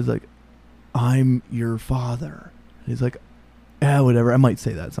Skywalker's dad is like, "I'm your father." And he's like, "Yeah, whatever. I might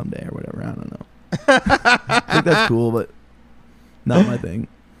say that someday or whatever. I don't know." I think that's cool, but not my thing.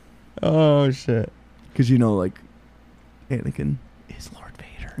 Oh, shit. Because like, Anakin is Lord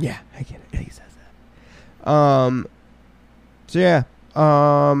Vader. Yeah, I get it. He says that. So yeah.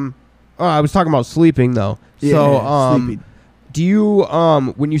 Oh, I was talking about sleeping though. So sleeping. do you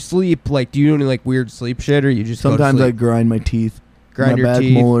when you sleep, like, do you do any like weird sleep shit, or you just Sometimes go I to sleep? grind my teeth. Grind my your back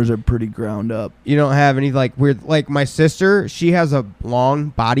teeth? molars are pretty ground up. You don't have any like weird, like my sister, she has a long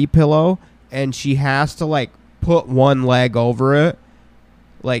body pillow and she has to like put one leg over it,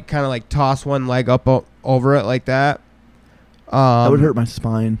 like kind of like toss one leg up over it like that. That would hurt my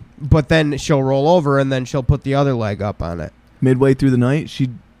spine. But then she'll roll over and then she'll put the other leg up on it. Midway through the night, she's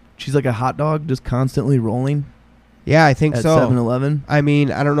like a hot dog, just constantly rolling. Yeah, I think at so. 7-Eleven. I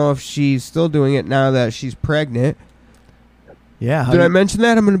mean, I don't know if she's still doing it now that she's pregnant. Yeah. Did I mention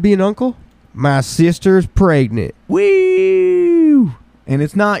that I'm going to be an uncle? My sister's pregnant. Woo!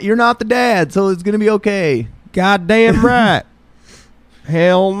 And you're not the dad, so it's going to be okay. Goddamn right.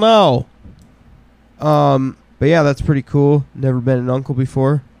 Hell no. But yeah, that's pretty cool. Never been an uncle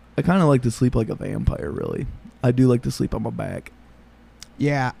before. I kind of like to sleep like a vampire, really. I do like to sleep on my back.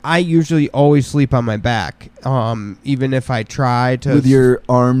 Yeah, I usually always sleep on my back. Even if I try to... With your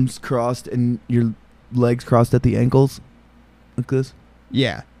arms crossed and your legs crossed at the ankles? Like this?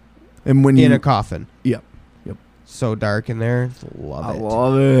 Yeah. And when in a coffin. Yep. So dark in there. Love it. I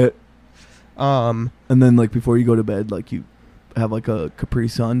love it. And then, like, before you go to bed, like, you have, like, a Capri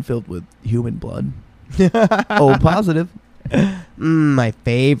Sun filled with human blood. O positive. My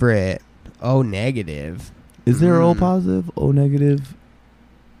favorite. O negative. Is there O positive, O negative,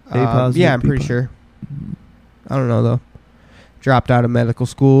 A positive? Yeah, I'm pretty sure. I don't know, though. Dropped out of medical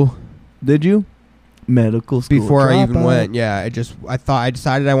school. Did you? Medical school. Before I even out. went, yeah. I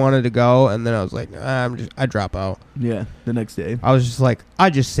decided I wanted to go, and then I was like, I drop out. Yeah, the next day. I was just like, I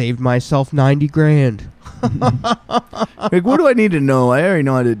just saved myself $90,000. Like, what do I need to know? I already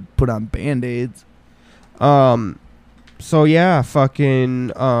know how to put on Band-Aids. So yeah,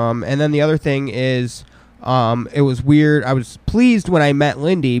 fucking, and then the other thing is, it was weird. I was pleased when I met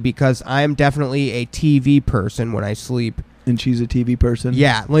Lindy because I am definitely a TV person when I sleep. And she's a TV person?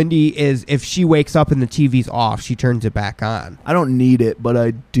 Yeah, Lindy is, if she wakes up and the TV's off, she turns it back on. I don't need it, but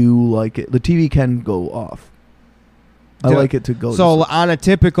I do like it. The TV can go off. I like it to go. So on a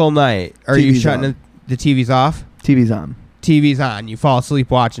typical night, are you TV's shutting on. the TV's off? TV's on. TV's on. You fall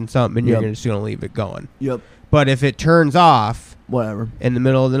asleep watching something and you're Yep. just going to leave it going. Yep. But if it turns off Whatever. in the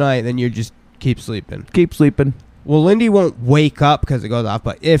middle of the night, then you just keep sleeping. Keep sleeping. Well, Lindy won't wake up because it goes off,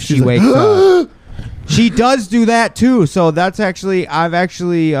 but if she She's like, wakes up, she does do that too. So that's actually,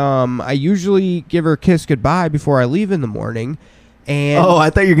 I usually give her a kiss goodbye before I leave in the morning. And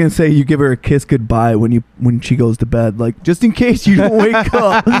I thought you were gonna say you give her a kiss goodbye when she goes to bed, like just in case you don't wake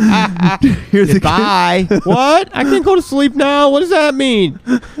up. Here's goodbye. What? I can't go to sleep now. What does that mean?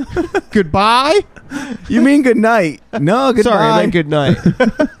 Goodbye? You mean good night? No, goodbye. Sorry, I meant good night.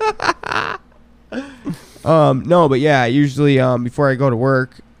 No, but yeah, usually before I go to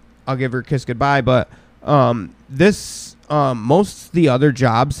work, I'll give her a kiss goodbye. But most of the other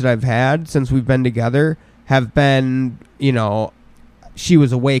jobs that I've had since we've been together have been, she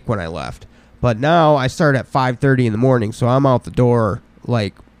was awake when I left. But now I start at 5:30 in the morning, so I'm out the door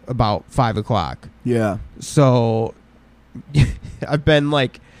like about 5 o'clock. Yeah. So I've been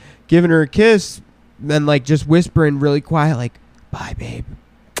like giving her a kiss and like just whispering really quiet, like, bye, babe.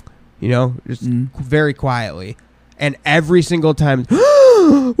 Just very quietly. And every single time,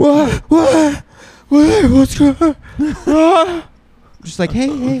 what's going on? Just like,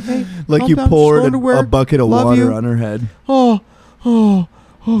 hey. Like you down, poured a bucket of Love water you. on her head. Oh,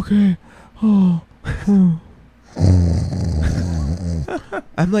 okay.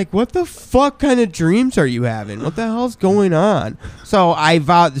 I'm like, what the fuck kind of dreams are you having? What the hell's going on? So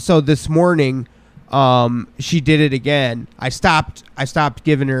so this morning, she did it again. I stopped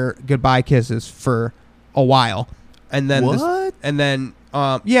giving her goodbye kisses for a while. And then What?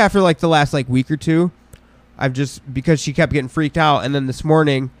 For like the last like week or two, because she kept getting freaked out. And then this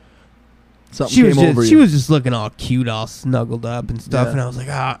morning, she was just looking all cute, all snuggled up and stuff. Yeah. And I was like,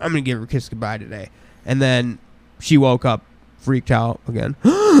 I'm going to give her a kiss goodbye today. And then she woke up freaked out again.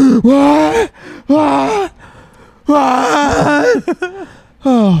 What?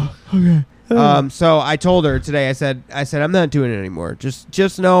 Oh, okay. So I told her today, I said, I'm not doing it anymore.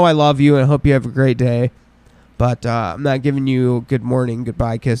 Just know I love you and I hope you have a great day. But I'm not giving you good morning,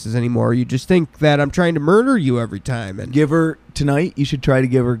 goodbye kisses anymore. You just think that I'm trying to murder you every time. And Give her tonight. You should try to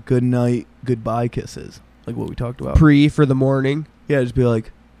give her good night, goodbye kisses, like what we talked about. for the morning. Yeah, just be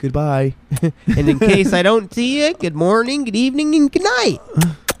like goodbye. And in case I don't see you, good morning, good evening, and good night.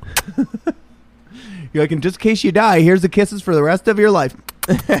 You're like, and just in case you die, here's the kisses for the rest of your life.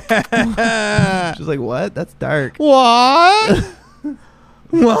 She's like, what? That's dark. What?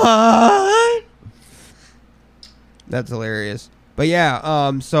 What? That's hilarious. But yeah, I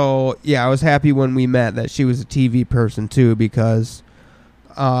was happy when we met that she was a TV person too, because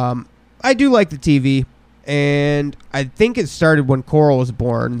I do like the TV, and I think it started when Coral was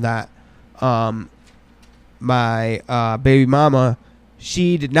born that my baby mama,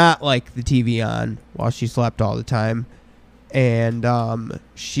 she did not like the TV on while she slept all the time, and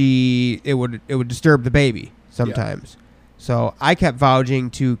it would disturb the baby sometimes. So I kept vouching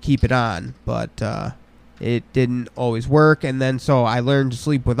to keep it on, but it didn't always work. And then so I learned to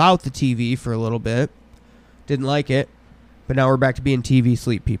sleep without the TV for a little bit. Didn't like it, but now we're back to being TV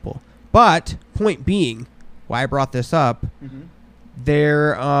sleep people. But point being, why I brought this up,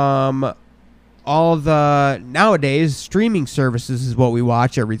 they're all the nowadays streaming services is what we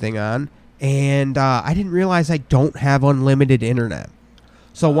watch everything on, and I didn't realize I don't have unlimited internet.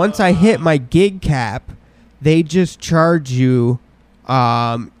 So once I hit my gig cap, they just charge you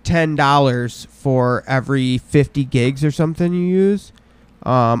 $10 for every 50 gigs or something you use.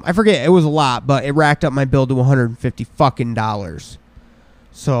 I forget, it was a lot, but it racked up my bill to $150 fucking dollars.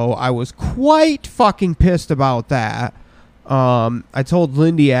 So I was quite fucking pissed about that. I told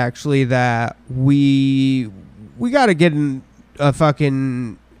Lindy actually that we got to get a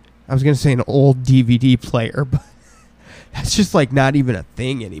fucking, I was going to say an old DVD player, but that's just like not even a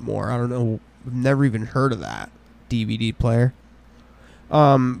thing anymore. I don't know. I've never even heard of that DVD player.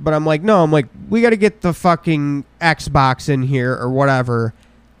 But I'm like, no, we got to get the fucking Xbox in here or whatever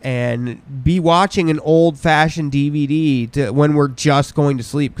and be watching an old fashioned DVD when we're just going to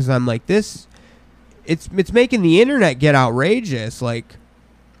sleep. Cause I'm like, it's making the internet get outrageous. Like,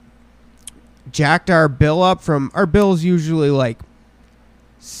 jacked our bill up from, our bill's usually like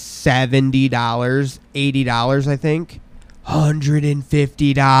 $70, $80, I think.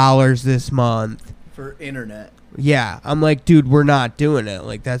 $150 this month for internet. Yeah, I'm like, dude, we're not doing it.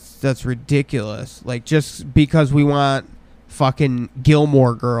 Like, that's ridiculous. Like, just because we want fucking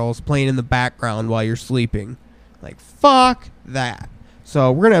Gilmore Girls playing in the background while you're sleeping. Like, fuck that.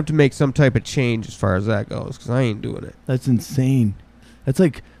 So we're gonna have to make some type of change as far as that goes, because I ain't doing it. That's insane. That's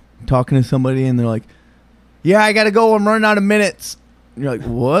like talking to somebody and they're like, yeah, I gotta go, I'm running out of minutes. And you're like,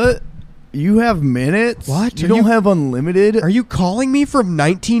 what? You have minutes? What? You don't have unlimited? Are you calling me from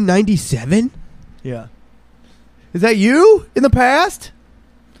 1997? Yeah. Is that you in the past?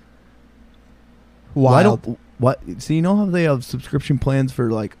 Wild. So you know how they have subscription plans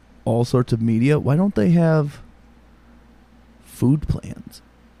for like all sorts of media? Why don't they have food plans?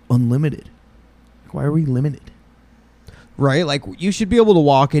 Unlimited. Like, why are we limited? Right? Like, you should be able to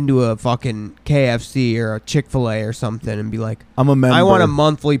walk into a fucking KFC or a Chick-fil-A or something and be like, I'm a member. I want a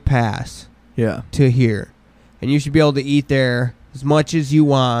monthly pass to here. And you should be able to eat there as much as you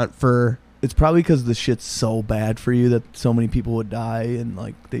want for... It's probably because the shit's so bad for you that so many people would die and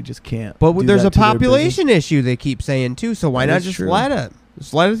like they just can't. But do there's that a to their population issue they keep saying too, so why That not is just true. let it?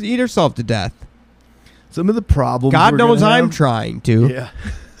 Just let it eat herself to death. Some of the problems God we're knows gonna I'm have- trying to. Yeah.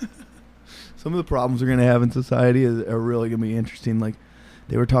 Some of the problems we're going to have in society are really going to be interesting. Like,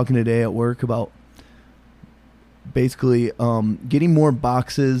 they were talking today at work about basically getting more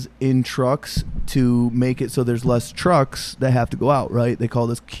boxes in trucks to make it so there's less trucks that have to go out, right? They call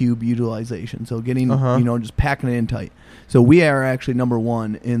this cube utilization. So getting, just packing it in tight. So we are actually number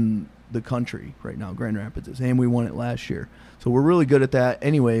one in the country right now, Grand Rapids is, and we won it last year. So we're really good at that.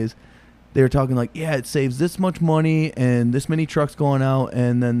 Anyways, they were talking like, yeah, it saves this much money and this many trucks going out.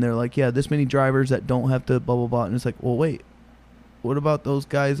 And then they're like, yeah, this many drivers that don't have to blah, blah, blah. And it's like, well, wait, what about those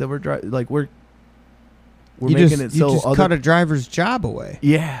guys that were driving? Like, we're making it so you just cut a driver's job away.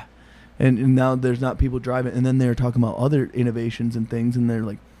 Yeah. And now there's not people driving. And then they're talking about other innovations and things. And they're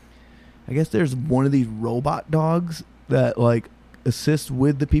like, I guess there's one of these robot dogs that like assist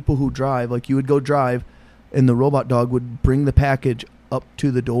with the people who drive. Like, you would go drive and the robot dog would bring the package up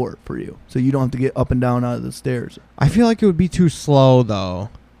to the door for you, so you don't have to get up and down out of the stairs. I feel like it would be too slow though.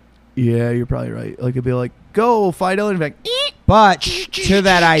 Yeah, you're probably right. Like, it'd be like, go Fido, and be like, eek. But to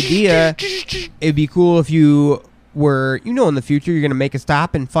that idea, it'd be cool if you were, in the future you're gonna make a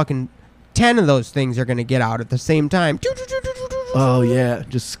stop and fucking 10 of those things are gonna get out at the same time. Oh yeah,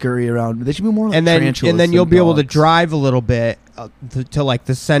 just scurry around. They should be more like tarantulas. And then you'll be able to dogs. drive a little bit to like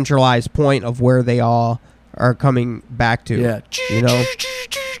the centralized point of where they all are coming back to. Yeah.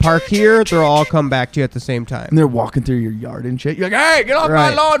 Park here, they'll all come back to you at the same time. And they're walking through your yard and shit. You're like, hey, get off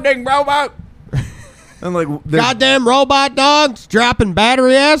my lawn, ding robot. And like, goddamn robot dogs dropping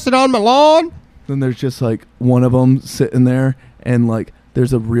battery acid on my lawn. Then there's just like one of them sitting there, and like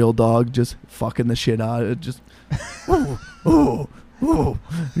there's a real dog just fucking the shit out of it. Just, ooh. And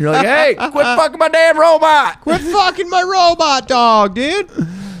you're like, hey, quit fucking my damn robot. Quit fucking my robot dog, dude.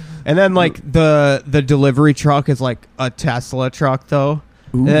 And then, like, the delivery truck is, like, a Tesla truck, though.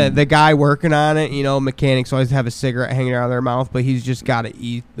 The guy working on it, mechanics always have a cigarette hanging out of their mouth, but he's just got a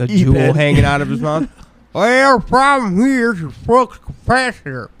jewel hanging out of his mouth. Well, the problem here is your flux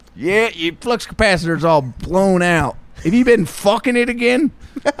capacitor. Yeah, your flux capacitor's all blown out. Have you been fucking it again?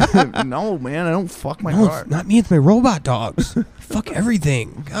 No, man, I don't fuck my No, car. it's not me. It's my robot dogs. Fuck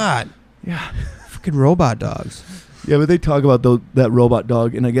everything. God. Yeah. Fucking robot dogs. Yeah, but they talk about that robot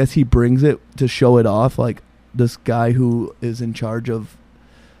dog, and I guess he brings it to show it off. Like this guy who is in charge of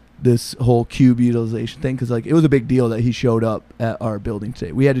this whole cube utilization thing, because like it was a big deal that he showed up at our building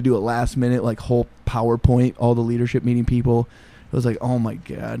today. We had to do it last minute, like whole PowerPoint, all the leadership meeting people. It was like, oh my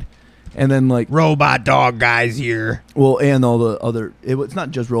god. And then like Robot dog guys here. well, and all the other. It's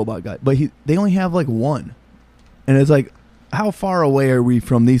not just robot guy, but they only have like one, and it's like, how far away are we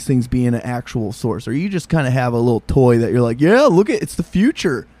from these things being an actual source? Or you just kind of have a little toy that you're like, yeah, look it's the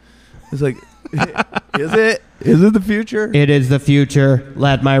future. It's like, is it? Is it the future? It is the future.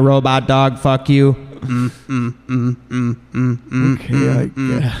 Let my robot dog fuck you. Okay, I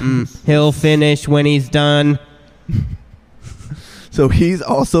guess. He'll finish when he's done. So he's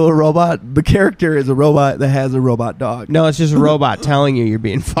also a robot. The character is a robot that has a robot dog. No, it's just a robot telling you you're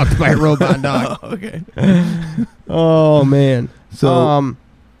being fucked by a robot dog. Okay. Oh man. So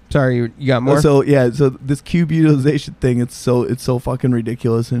sorry, you got more? So yeah, so this cube utilization thing, it's so fucking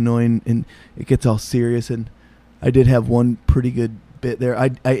ridiculous and annoying, and it gets all serious. And I did have one pretty good bit there. I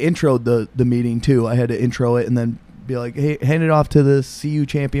introed the meeting too. I had to intro it and then be like, hey, hand it off to the CU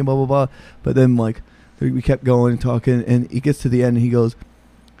champion, blah blah blah. But then like we kept going and talking, and he gets to the end and he goes,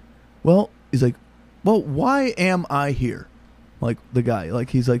 he's like, why am I here? Like the guy,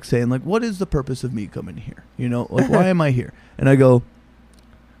 like he's like saying like, what is the purpose of me coming here? You know, like why am I here? And I go,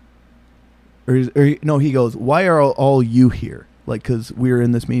 he goes, why are all you here? Like, because we were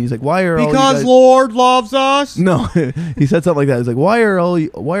in this meeting. He's like, why are all you guys? Lord loves us. No, he said something like that. He's like, why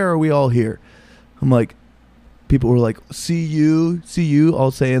are we all here? I'm like, people were like, see you,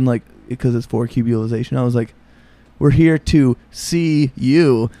 all saying like, because it's for cube utilization. I was like, we're here to see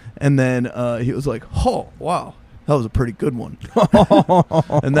you. And then he was like, oh wow, that was a pretty good one.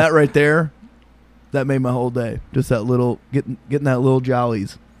 And that right there, that made my whole day. Just that little getting that little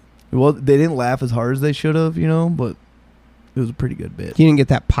jollies. Well, they didn't laugh as hard as they should have, but it was a pretty good bit. You didn't get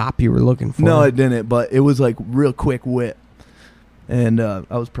that pop you were looking for. No, I didn't, but it was like real quick wit. And I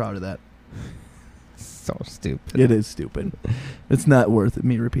was proud of that. So stupid. It is stupid. It's not worth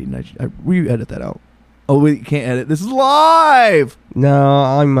me repeating. We edit that out. Oh, we can't edit. This is live. No,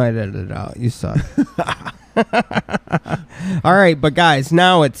 I might edit it out. You suck. All right, but guys,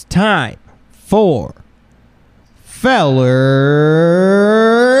 now it's time for Feller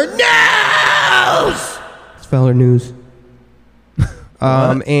News. It's Feller News.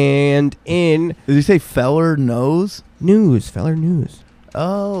 And in Did you say feller nose? Feller News.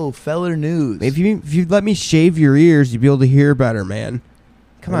 Oh, feller news. If you let me shave your ears, you'd be able to hear better, man.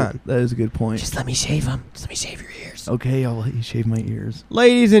 Come on. That is a good point. Just let me shave them. Just let me shave your ears. Okay, I'll let you shave my ears.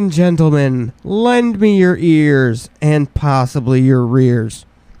 Ladies and gentlemen, lend me your ears and possibly your rears.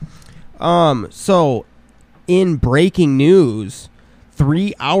 So in breaking news,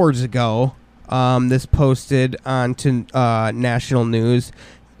 3 hours ago, this posted onto national news.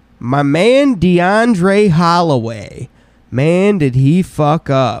 My man DeAndre Holloway, man, did he fuck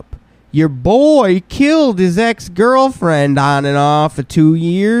up. Your boy killed his ex-girlfriend on and off for 2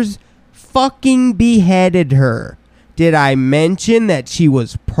 years. Fucking beheaded her. Did I mention that she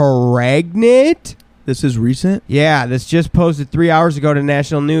was pregnant? This is recent? Yeah, this just posted 3 hours ago to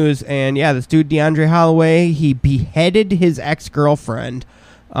national news. And yeah, this dude, DeAndre Holloway, he beheaded his ex-girlfriend.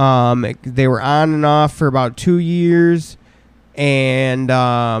 They were on and off for about 2 years.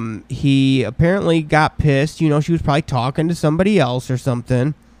 And he apparently got pissed. She was probably talking to somebody else or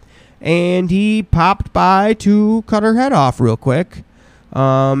something. And he popped by to cut her head off real quick.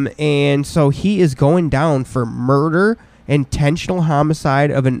 And so he is going down for murder, intentional homicide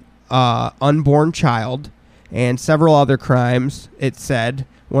of an unborn child, and several other crimes, it said.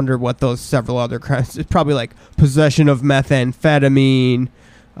 Wonder what those several other crimes. It's probably like possession of methamphetamine,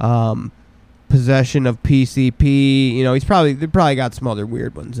 possession of PCP. They probably got some other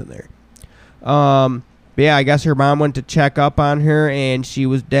weird ones in there. But yeah, I guess her mom went to check up on her, and she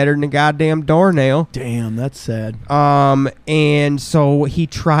was deader than a goddamn doornail. Damn, that's sad. And so he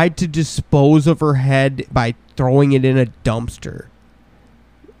tried to dispose of her head by throwing it in a dumpster.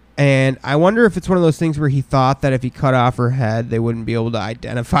 And I wonder if it's one of those things where he thought that if he cut off her head, they wouldn't be able to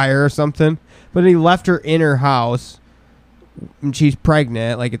identify her or something. But he left her in her house, and she's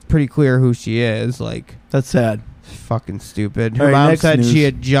pregnant. Like, it's pretty clear who she is. Like, that's sad. Fucking stupid. All Her right, mom next said news. she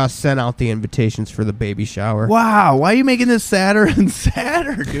had just sent out the invitations for the baby shower. Wow, why are you making this sadder and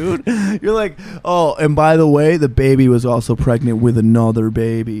sadder, dude? You're like, oh, and by the way, the baby was also pregnant with another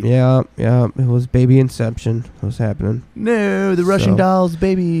baby. Yeah, it was baby Inception. What was happening? No, the Russian dolls,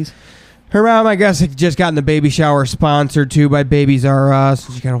 babies. Her mom, I guess, had just gotten the baby shower sponsored too by Babies R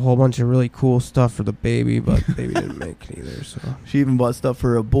Us. She got a whole bunch of really cool stuff for the baby, but the baby didn't make it either. So She even bought stuff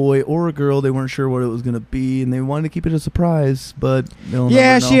for a boy or a girl. They weren't sure what it was going to be, and they wanted to keep it a surprise. But they'll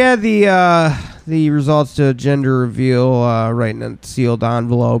yeah, never know. she had the results to gender reveal right in a sealed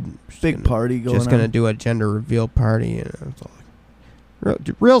envelope. Big party going on. Just gonna do a gender reveal party. You know, it's all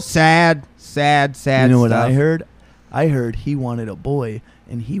real sad. You know what I heard? I heard he wanted a boy,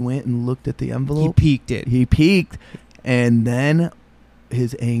 and he went and looked at the envelope. He peeked it. He peeked, and then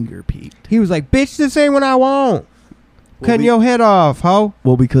his anger peaked. He was like, "Bitch, this ain't what I want. Cutting your head off, ho."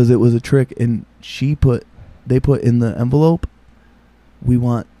 Well, because it was a trick, and they put in the envelope, we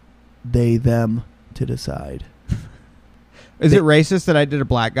want them to decide. Is it racist that I did a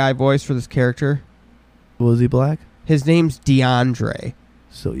black guy voice for this character? Was he black? His name's DeAndre.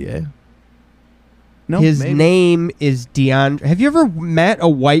 So yeah. No, his maybe. name is DeAndre. Have you ever met a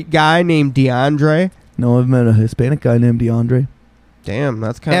white guy named DeAndre? No, I've met a Hispanic guy named DeAndre. Damn,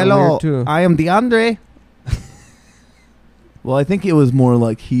 that's kind of weird too. I am DeAndre. Well, I think it was more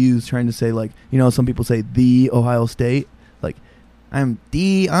like he was trying to say, like, you know, some people say the Ohio State. Like, I'm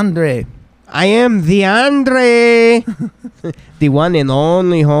DeAndre. I am DeAndre. The one and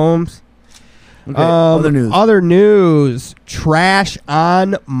only Holmes. Okay, other news. Trash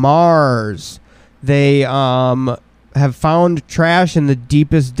on Mars. They have found trash in the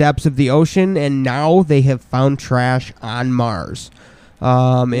deepest depths of the ocean, and now they have found trash on Mars. In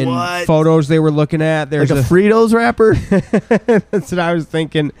What? photos they were looking at, there's Like a Fritos wrapper? That's what I was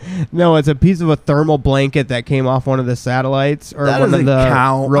thinking. No, it's a piece of a thermal blanket that came off one of the satellites or That one of doesn't the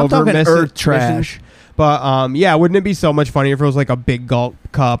count. I'm rover talking Earth missions. trash. But yeah, wouldn't it be so much funnier if it was like a big gulp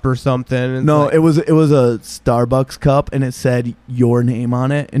cup or something? It's No, like, it was a Starbucks cup, and it said your name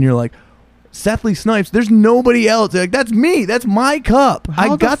on it, and you're like, Seth Lee Snipes, there's nobody else. You're like, that's me. That's my cup.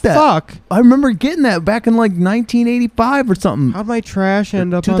 How I got the that. Fuck? I remember getting that back in like 1985 or something. How'd my trash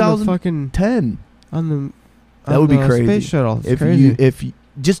end up on the fucking 10. on the That would be the crazy. space shuttle? It's If crazy. you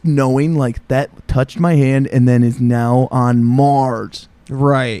just knowing like that touched my hand and then is now on Mars.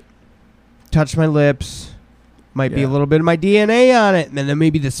 Right. Touch my lips. Might be a Yeah. little bit of my DNA on it. And then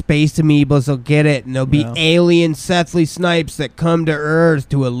maybe the space amoebas will get it. And there'll be Yeah. alien Seth Lee Snipes that come to Earth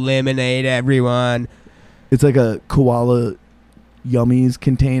to eliminate everyone. It's like a koala yummies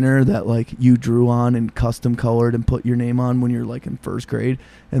container that like you drew on and custom colored and put your name on when you're like in first grade,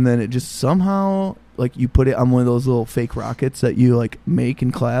 and then it just somehow like you put it on one of those little fake rockets that you like make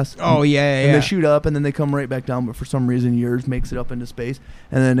in class. Oh, yeah, And yeah. they shoot up and then they come right back down, but for some reason yours makes it up into space,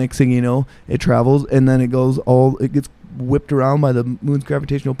 and then next thing you know it travels and then it gets whipped around by the moon's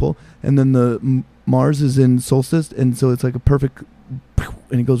gravitational pull, and then the Mars is in solstice, and so it's like a perfect,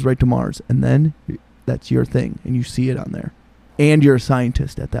 and it goes right to Mars, and then that's your thing and you see it on there. And you're a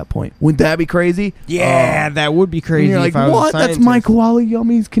scientist at that point. Wouldn't that be crazy? Yeah, that would be And crazy you're like, if I was what? a That's scientist. my koala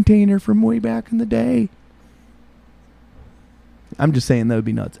yummies container from way back in the day. I'm just saying that would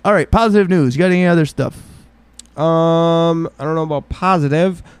be nuts. All right, positive news. You got any other stuff? I don't know about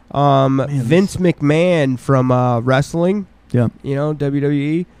positive. Vince McMahon from wrestling, Yeah. you know,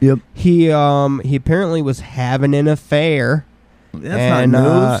 WWE. Yep. He apparently was having an affair. That's And, not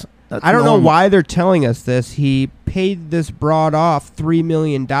news. That's I don't know normal. why they're telling us this. He paid this broad off $3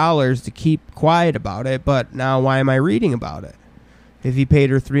 million to keep quiet about it, but now why am I reading about it? If he paid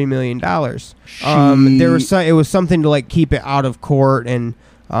her $3 million, it was something to like keep it out of court, and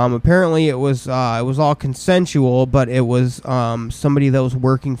apparently it was all consensual, but it was somebody that was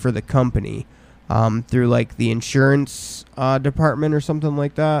working for the company through like the insurance department or something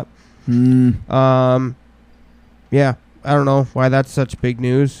like that. Yeah. I don't know why that's such big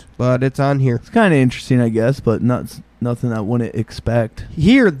news, but it's on here. It's kind of interesting, I guess, but nothing I wouldn't expect.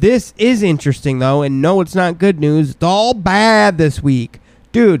 Here, this is interesting, though, and no, it's not good news. It's all bad this week.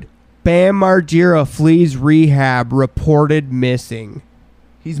 Dude, Bam Margera flees rehab, reported missing.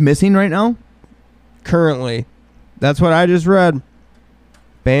 He's missing right now? Currently. That's what I just read.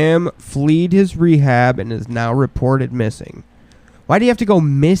 Bam fled his rehab and is now reported missing. Why do you have to go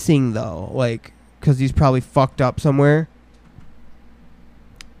missing, though? Like, because he's probably fucked up somewhere?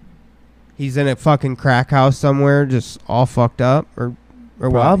 He's in a fucking crack house somewhere, just all fucked up, or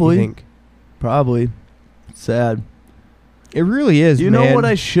Probably. what do you think? Probably. It's sad. It really is. You man. know what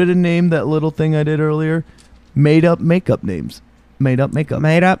I should have named that little thing I did earlier? Made up makeup names. Made up makeup.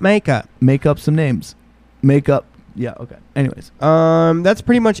 Made up makeup. Make up some names. Make up. Yeah, okay. Anyways. That's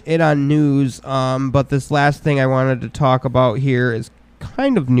pretty much it on news. But this last thing I wanted to talk about here is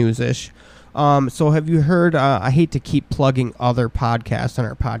kind of news-ish. So have you heard, I hate to keep plugging other podcasts on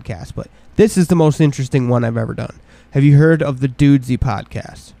our podcast, but this is the most interesting one I've ever done. Have you heard of the Dudesy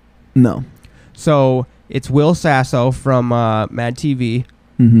podcast? No. So it's Will Sasso from Mad TV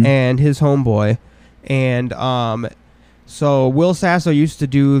Mm-hmm. and his homeboy. And so Will Sasso used to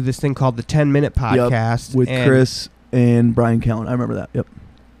do this thing called the 10-Minute Podcast. With and Chris and Brian Callen. I remember that. Yep.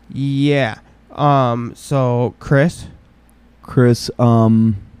 Yeah. So Chris, Chris, is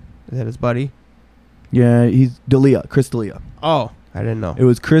that his buddy? yeah, he's D'Elia. Chris D'Elia. Oh, I didn't know. It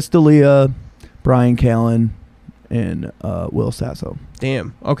was Chris D'Elia, Brian Callen, and Will Sasso.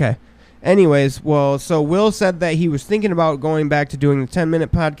 Damn. Okay. Anyways, well, so Will said that he was thinking about going back to doing the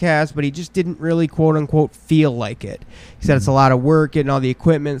 10-minute podcast, but he just didn't really, quote unquote, feel like it. He said it's a lot of work getting all the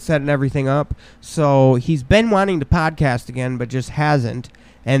equipment, setting everything up. So he's been wanting to podcast again, but just hasn't.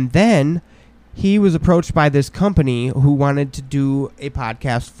 And then he was approached by this company who wanted to do a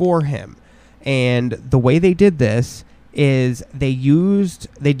podcast for him. And the way they did this is they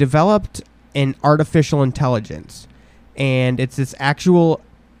developed an artificial intelligence. And it's this actual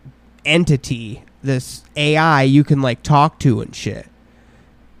entity, this AI you can like talk to and shit.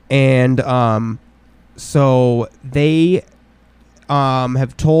 And so they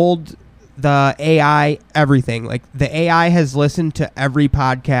have told the AI everything. Like the AI has listened to every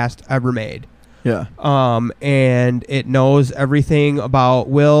podcast ever made. Yeah. And it knows everything about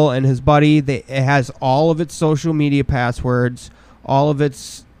Will and his buddy. It has all of its social media passwords, all of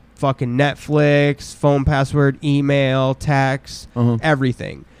its fucking Netflix, phone password, email, text,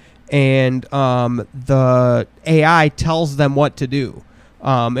 everything. And the AI tells them what to do.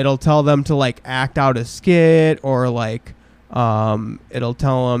 It'll tell them to like act out a skit, or like it'll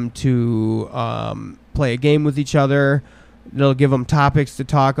tell them to play a game with each other. It'll give them topics to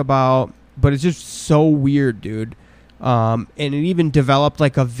talk about. But it's just so weird, dude. And it even developed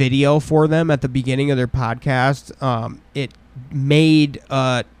like a video for them at the beginning of their podcast. It made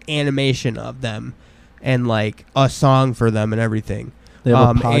animation of them and like a song for them and everything. They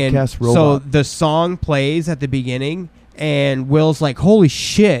have a podcast robot. So the song plays at the beginning, and Will's like, "Holy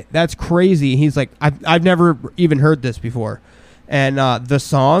shit, that's crazy!" He's like, "I've never even heard this before," and the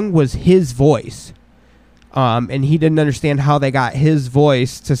song was his voice, and he didn't understand how they got his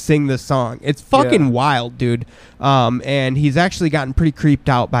voice to sing this song. It's fucking wild, dude. And he's actually gotten pretty creeped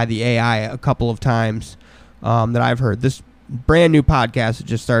out by the AI a couple of times that I've heard. This brand new podcast that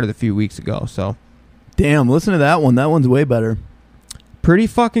just started a few weeks ago. So, damn, listen to that one. That one's way better. pretty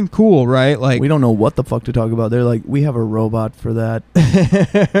fucking cool, right? Like, we don't know what the fuck to talk about. They're like, we have a robot for that.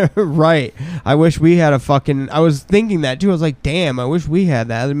 right. I wish we had a fucking... I was thinking that, too. I was like, damn, I wish we had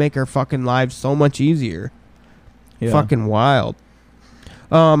that. It'd make our fucking lives so much easier. Yeah. Fucking wild.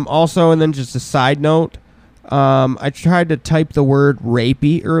 Also, and then just a side note, I tried to type the word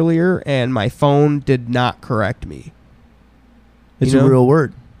rapey earlier, and my phone did not correct me. It's You know? a real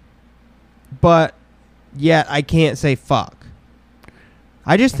word. But yet I can't say fuck.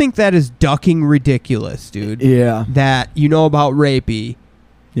 I just think that is ducking ridiculous, dude. Yeah. That you know about rapey,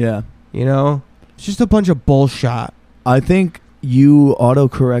 Yeah. you know? It's just a bunch of bullshit. I think you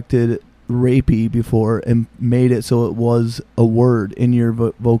auto-corrected rapey before and made it so it was a word in your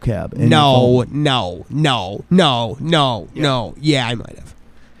vocab. in your No. Yeah. Yeah, I might have.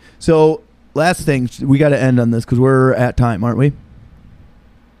 So, last thing, we got to end on this because we're at time, aren't we?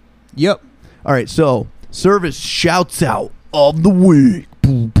 Yep. All right, so service shouts out of the week.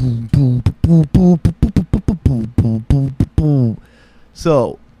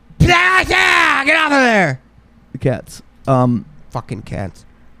 So, Get out of there! the cats. Fucking cats.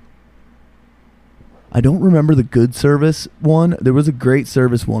 I don't remember the good service one. There was a great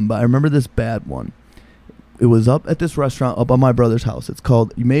service one, but I remember this bad one. It was up at this restaurant up on my brother's house. It's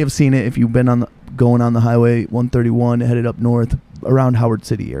called, you may have seen it if you've been going on the highway 131 headed up north around Howard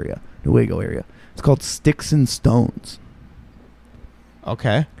City area, Newaygo area. It's called Sticks and Stones.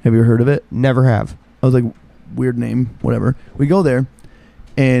 Okay. Have you heard of it? Never have. I was like, weird name, whatever. We go there,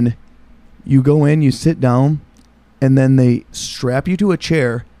 and you go in, you sit down, and then they strap you to a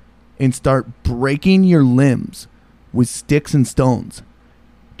chair and start breaking your limbs with sticks and stones.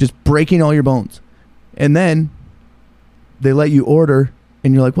 Just breaking all your bones. And then they let you order,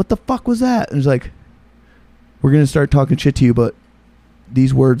 and you're like, what the fuck was that? And it's like, we're going to start talking shit to you, but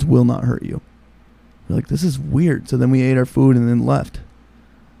these words will not hurt you. We're like, this is weird. So then we ate our food and then left.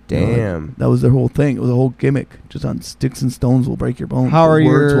 Damn. That was their whole thing. It was a whole gimmick. Just on sticks and stones will break your bones. How are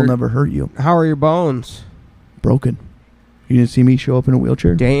words your- will never hurt you. How are your bones? Broken. You didn't see me show up in a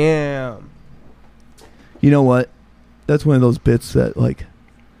wheelchair? Damn. You know what? That's one of those bits that, like,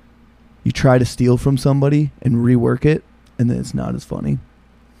 you try to steal from somebody and rework it, and then it's not as funny.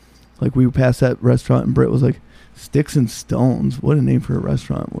 Like, we passed that restaurant, and Britt was like, Sticks and Stones? What a name for a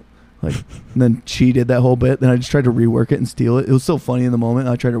restaurant. Like, and then she did that whole bit. Then I just tried to rework it and steal it. It was so funny in the moment.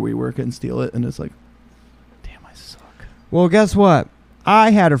 I tried to rework it and steal it, and it's like, damn, I suck. Well, guess what?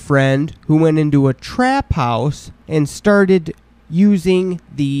 I had a friend who went into a trap house and started using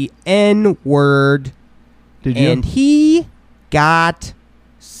the N-word, Did you? and he got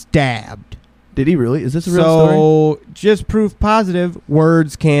stabbed. Did he really? Is this a real story? So, just proof positive,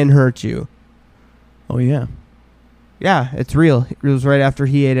 words can hurt you. Oh, yeah. Yeah, it's real. It was right after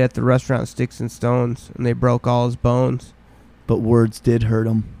he ate at the restaurant Sticks and Stones, and they broke all his bones. But words did hurt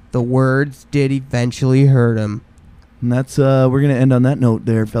him. The words did eventually hurt him. And that's, we're going to end on that note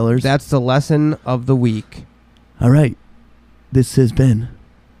there, fellers. That's the lesson of the week. All right. This has been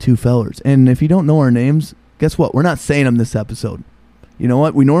Two Fellers. And if you don't know our names, guess what? We're not saying them this episode. You know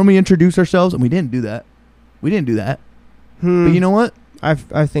what? We normally introduce ourselves, and we didn't do that. But you know what? I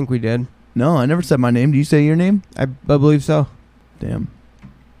think we did. No, I never said my name. Do you say your name? I believe so. Damn.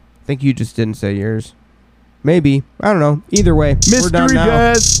 I think you just didn't say yours. Maybe. I don't know. Either way, we're done Mystery now.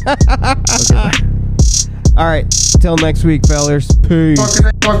 guest. Okay. All right. Till next week, fellers. Peace.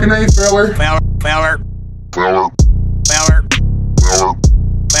 Fucking A, feller. Feller.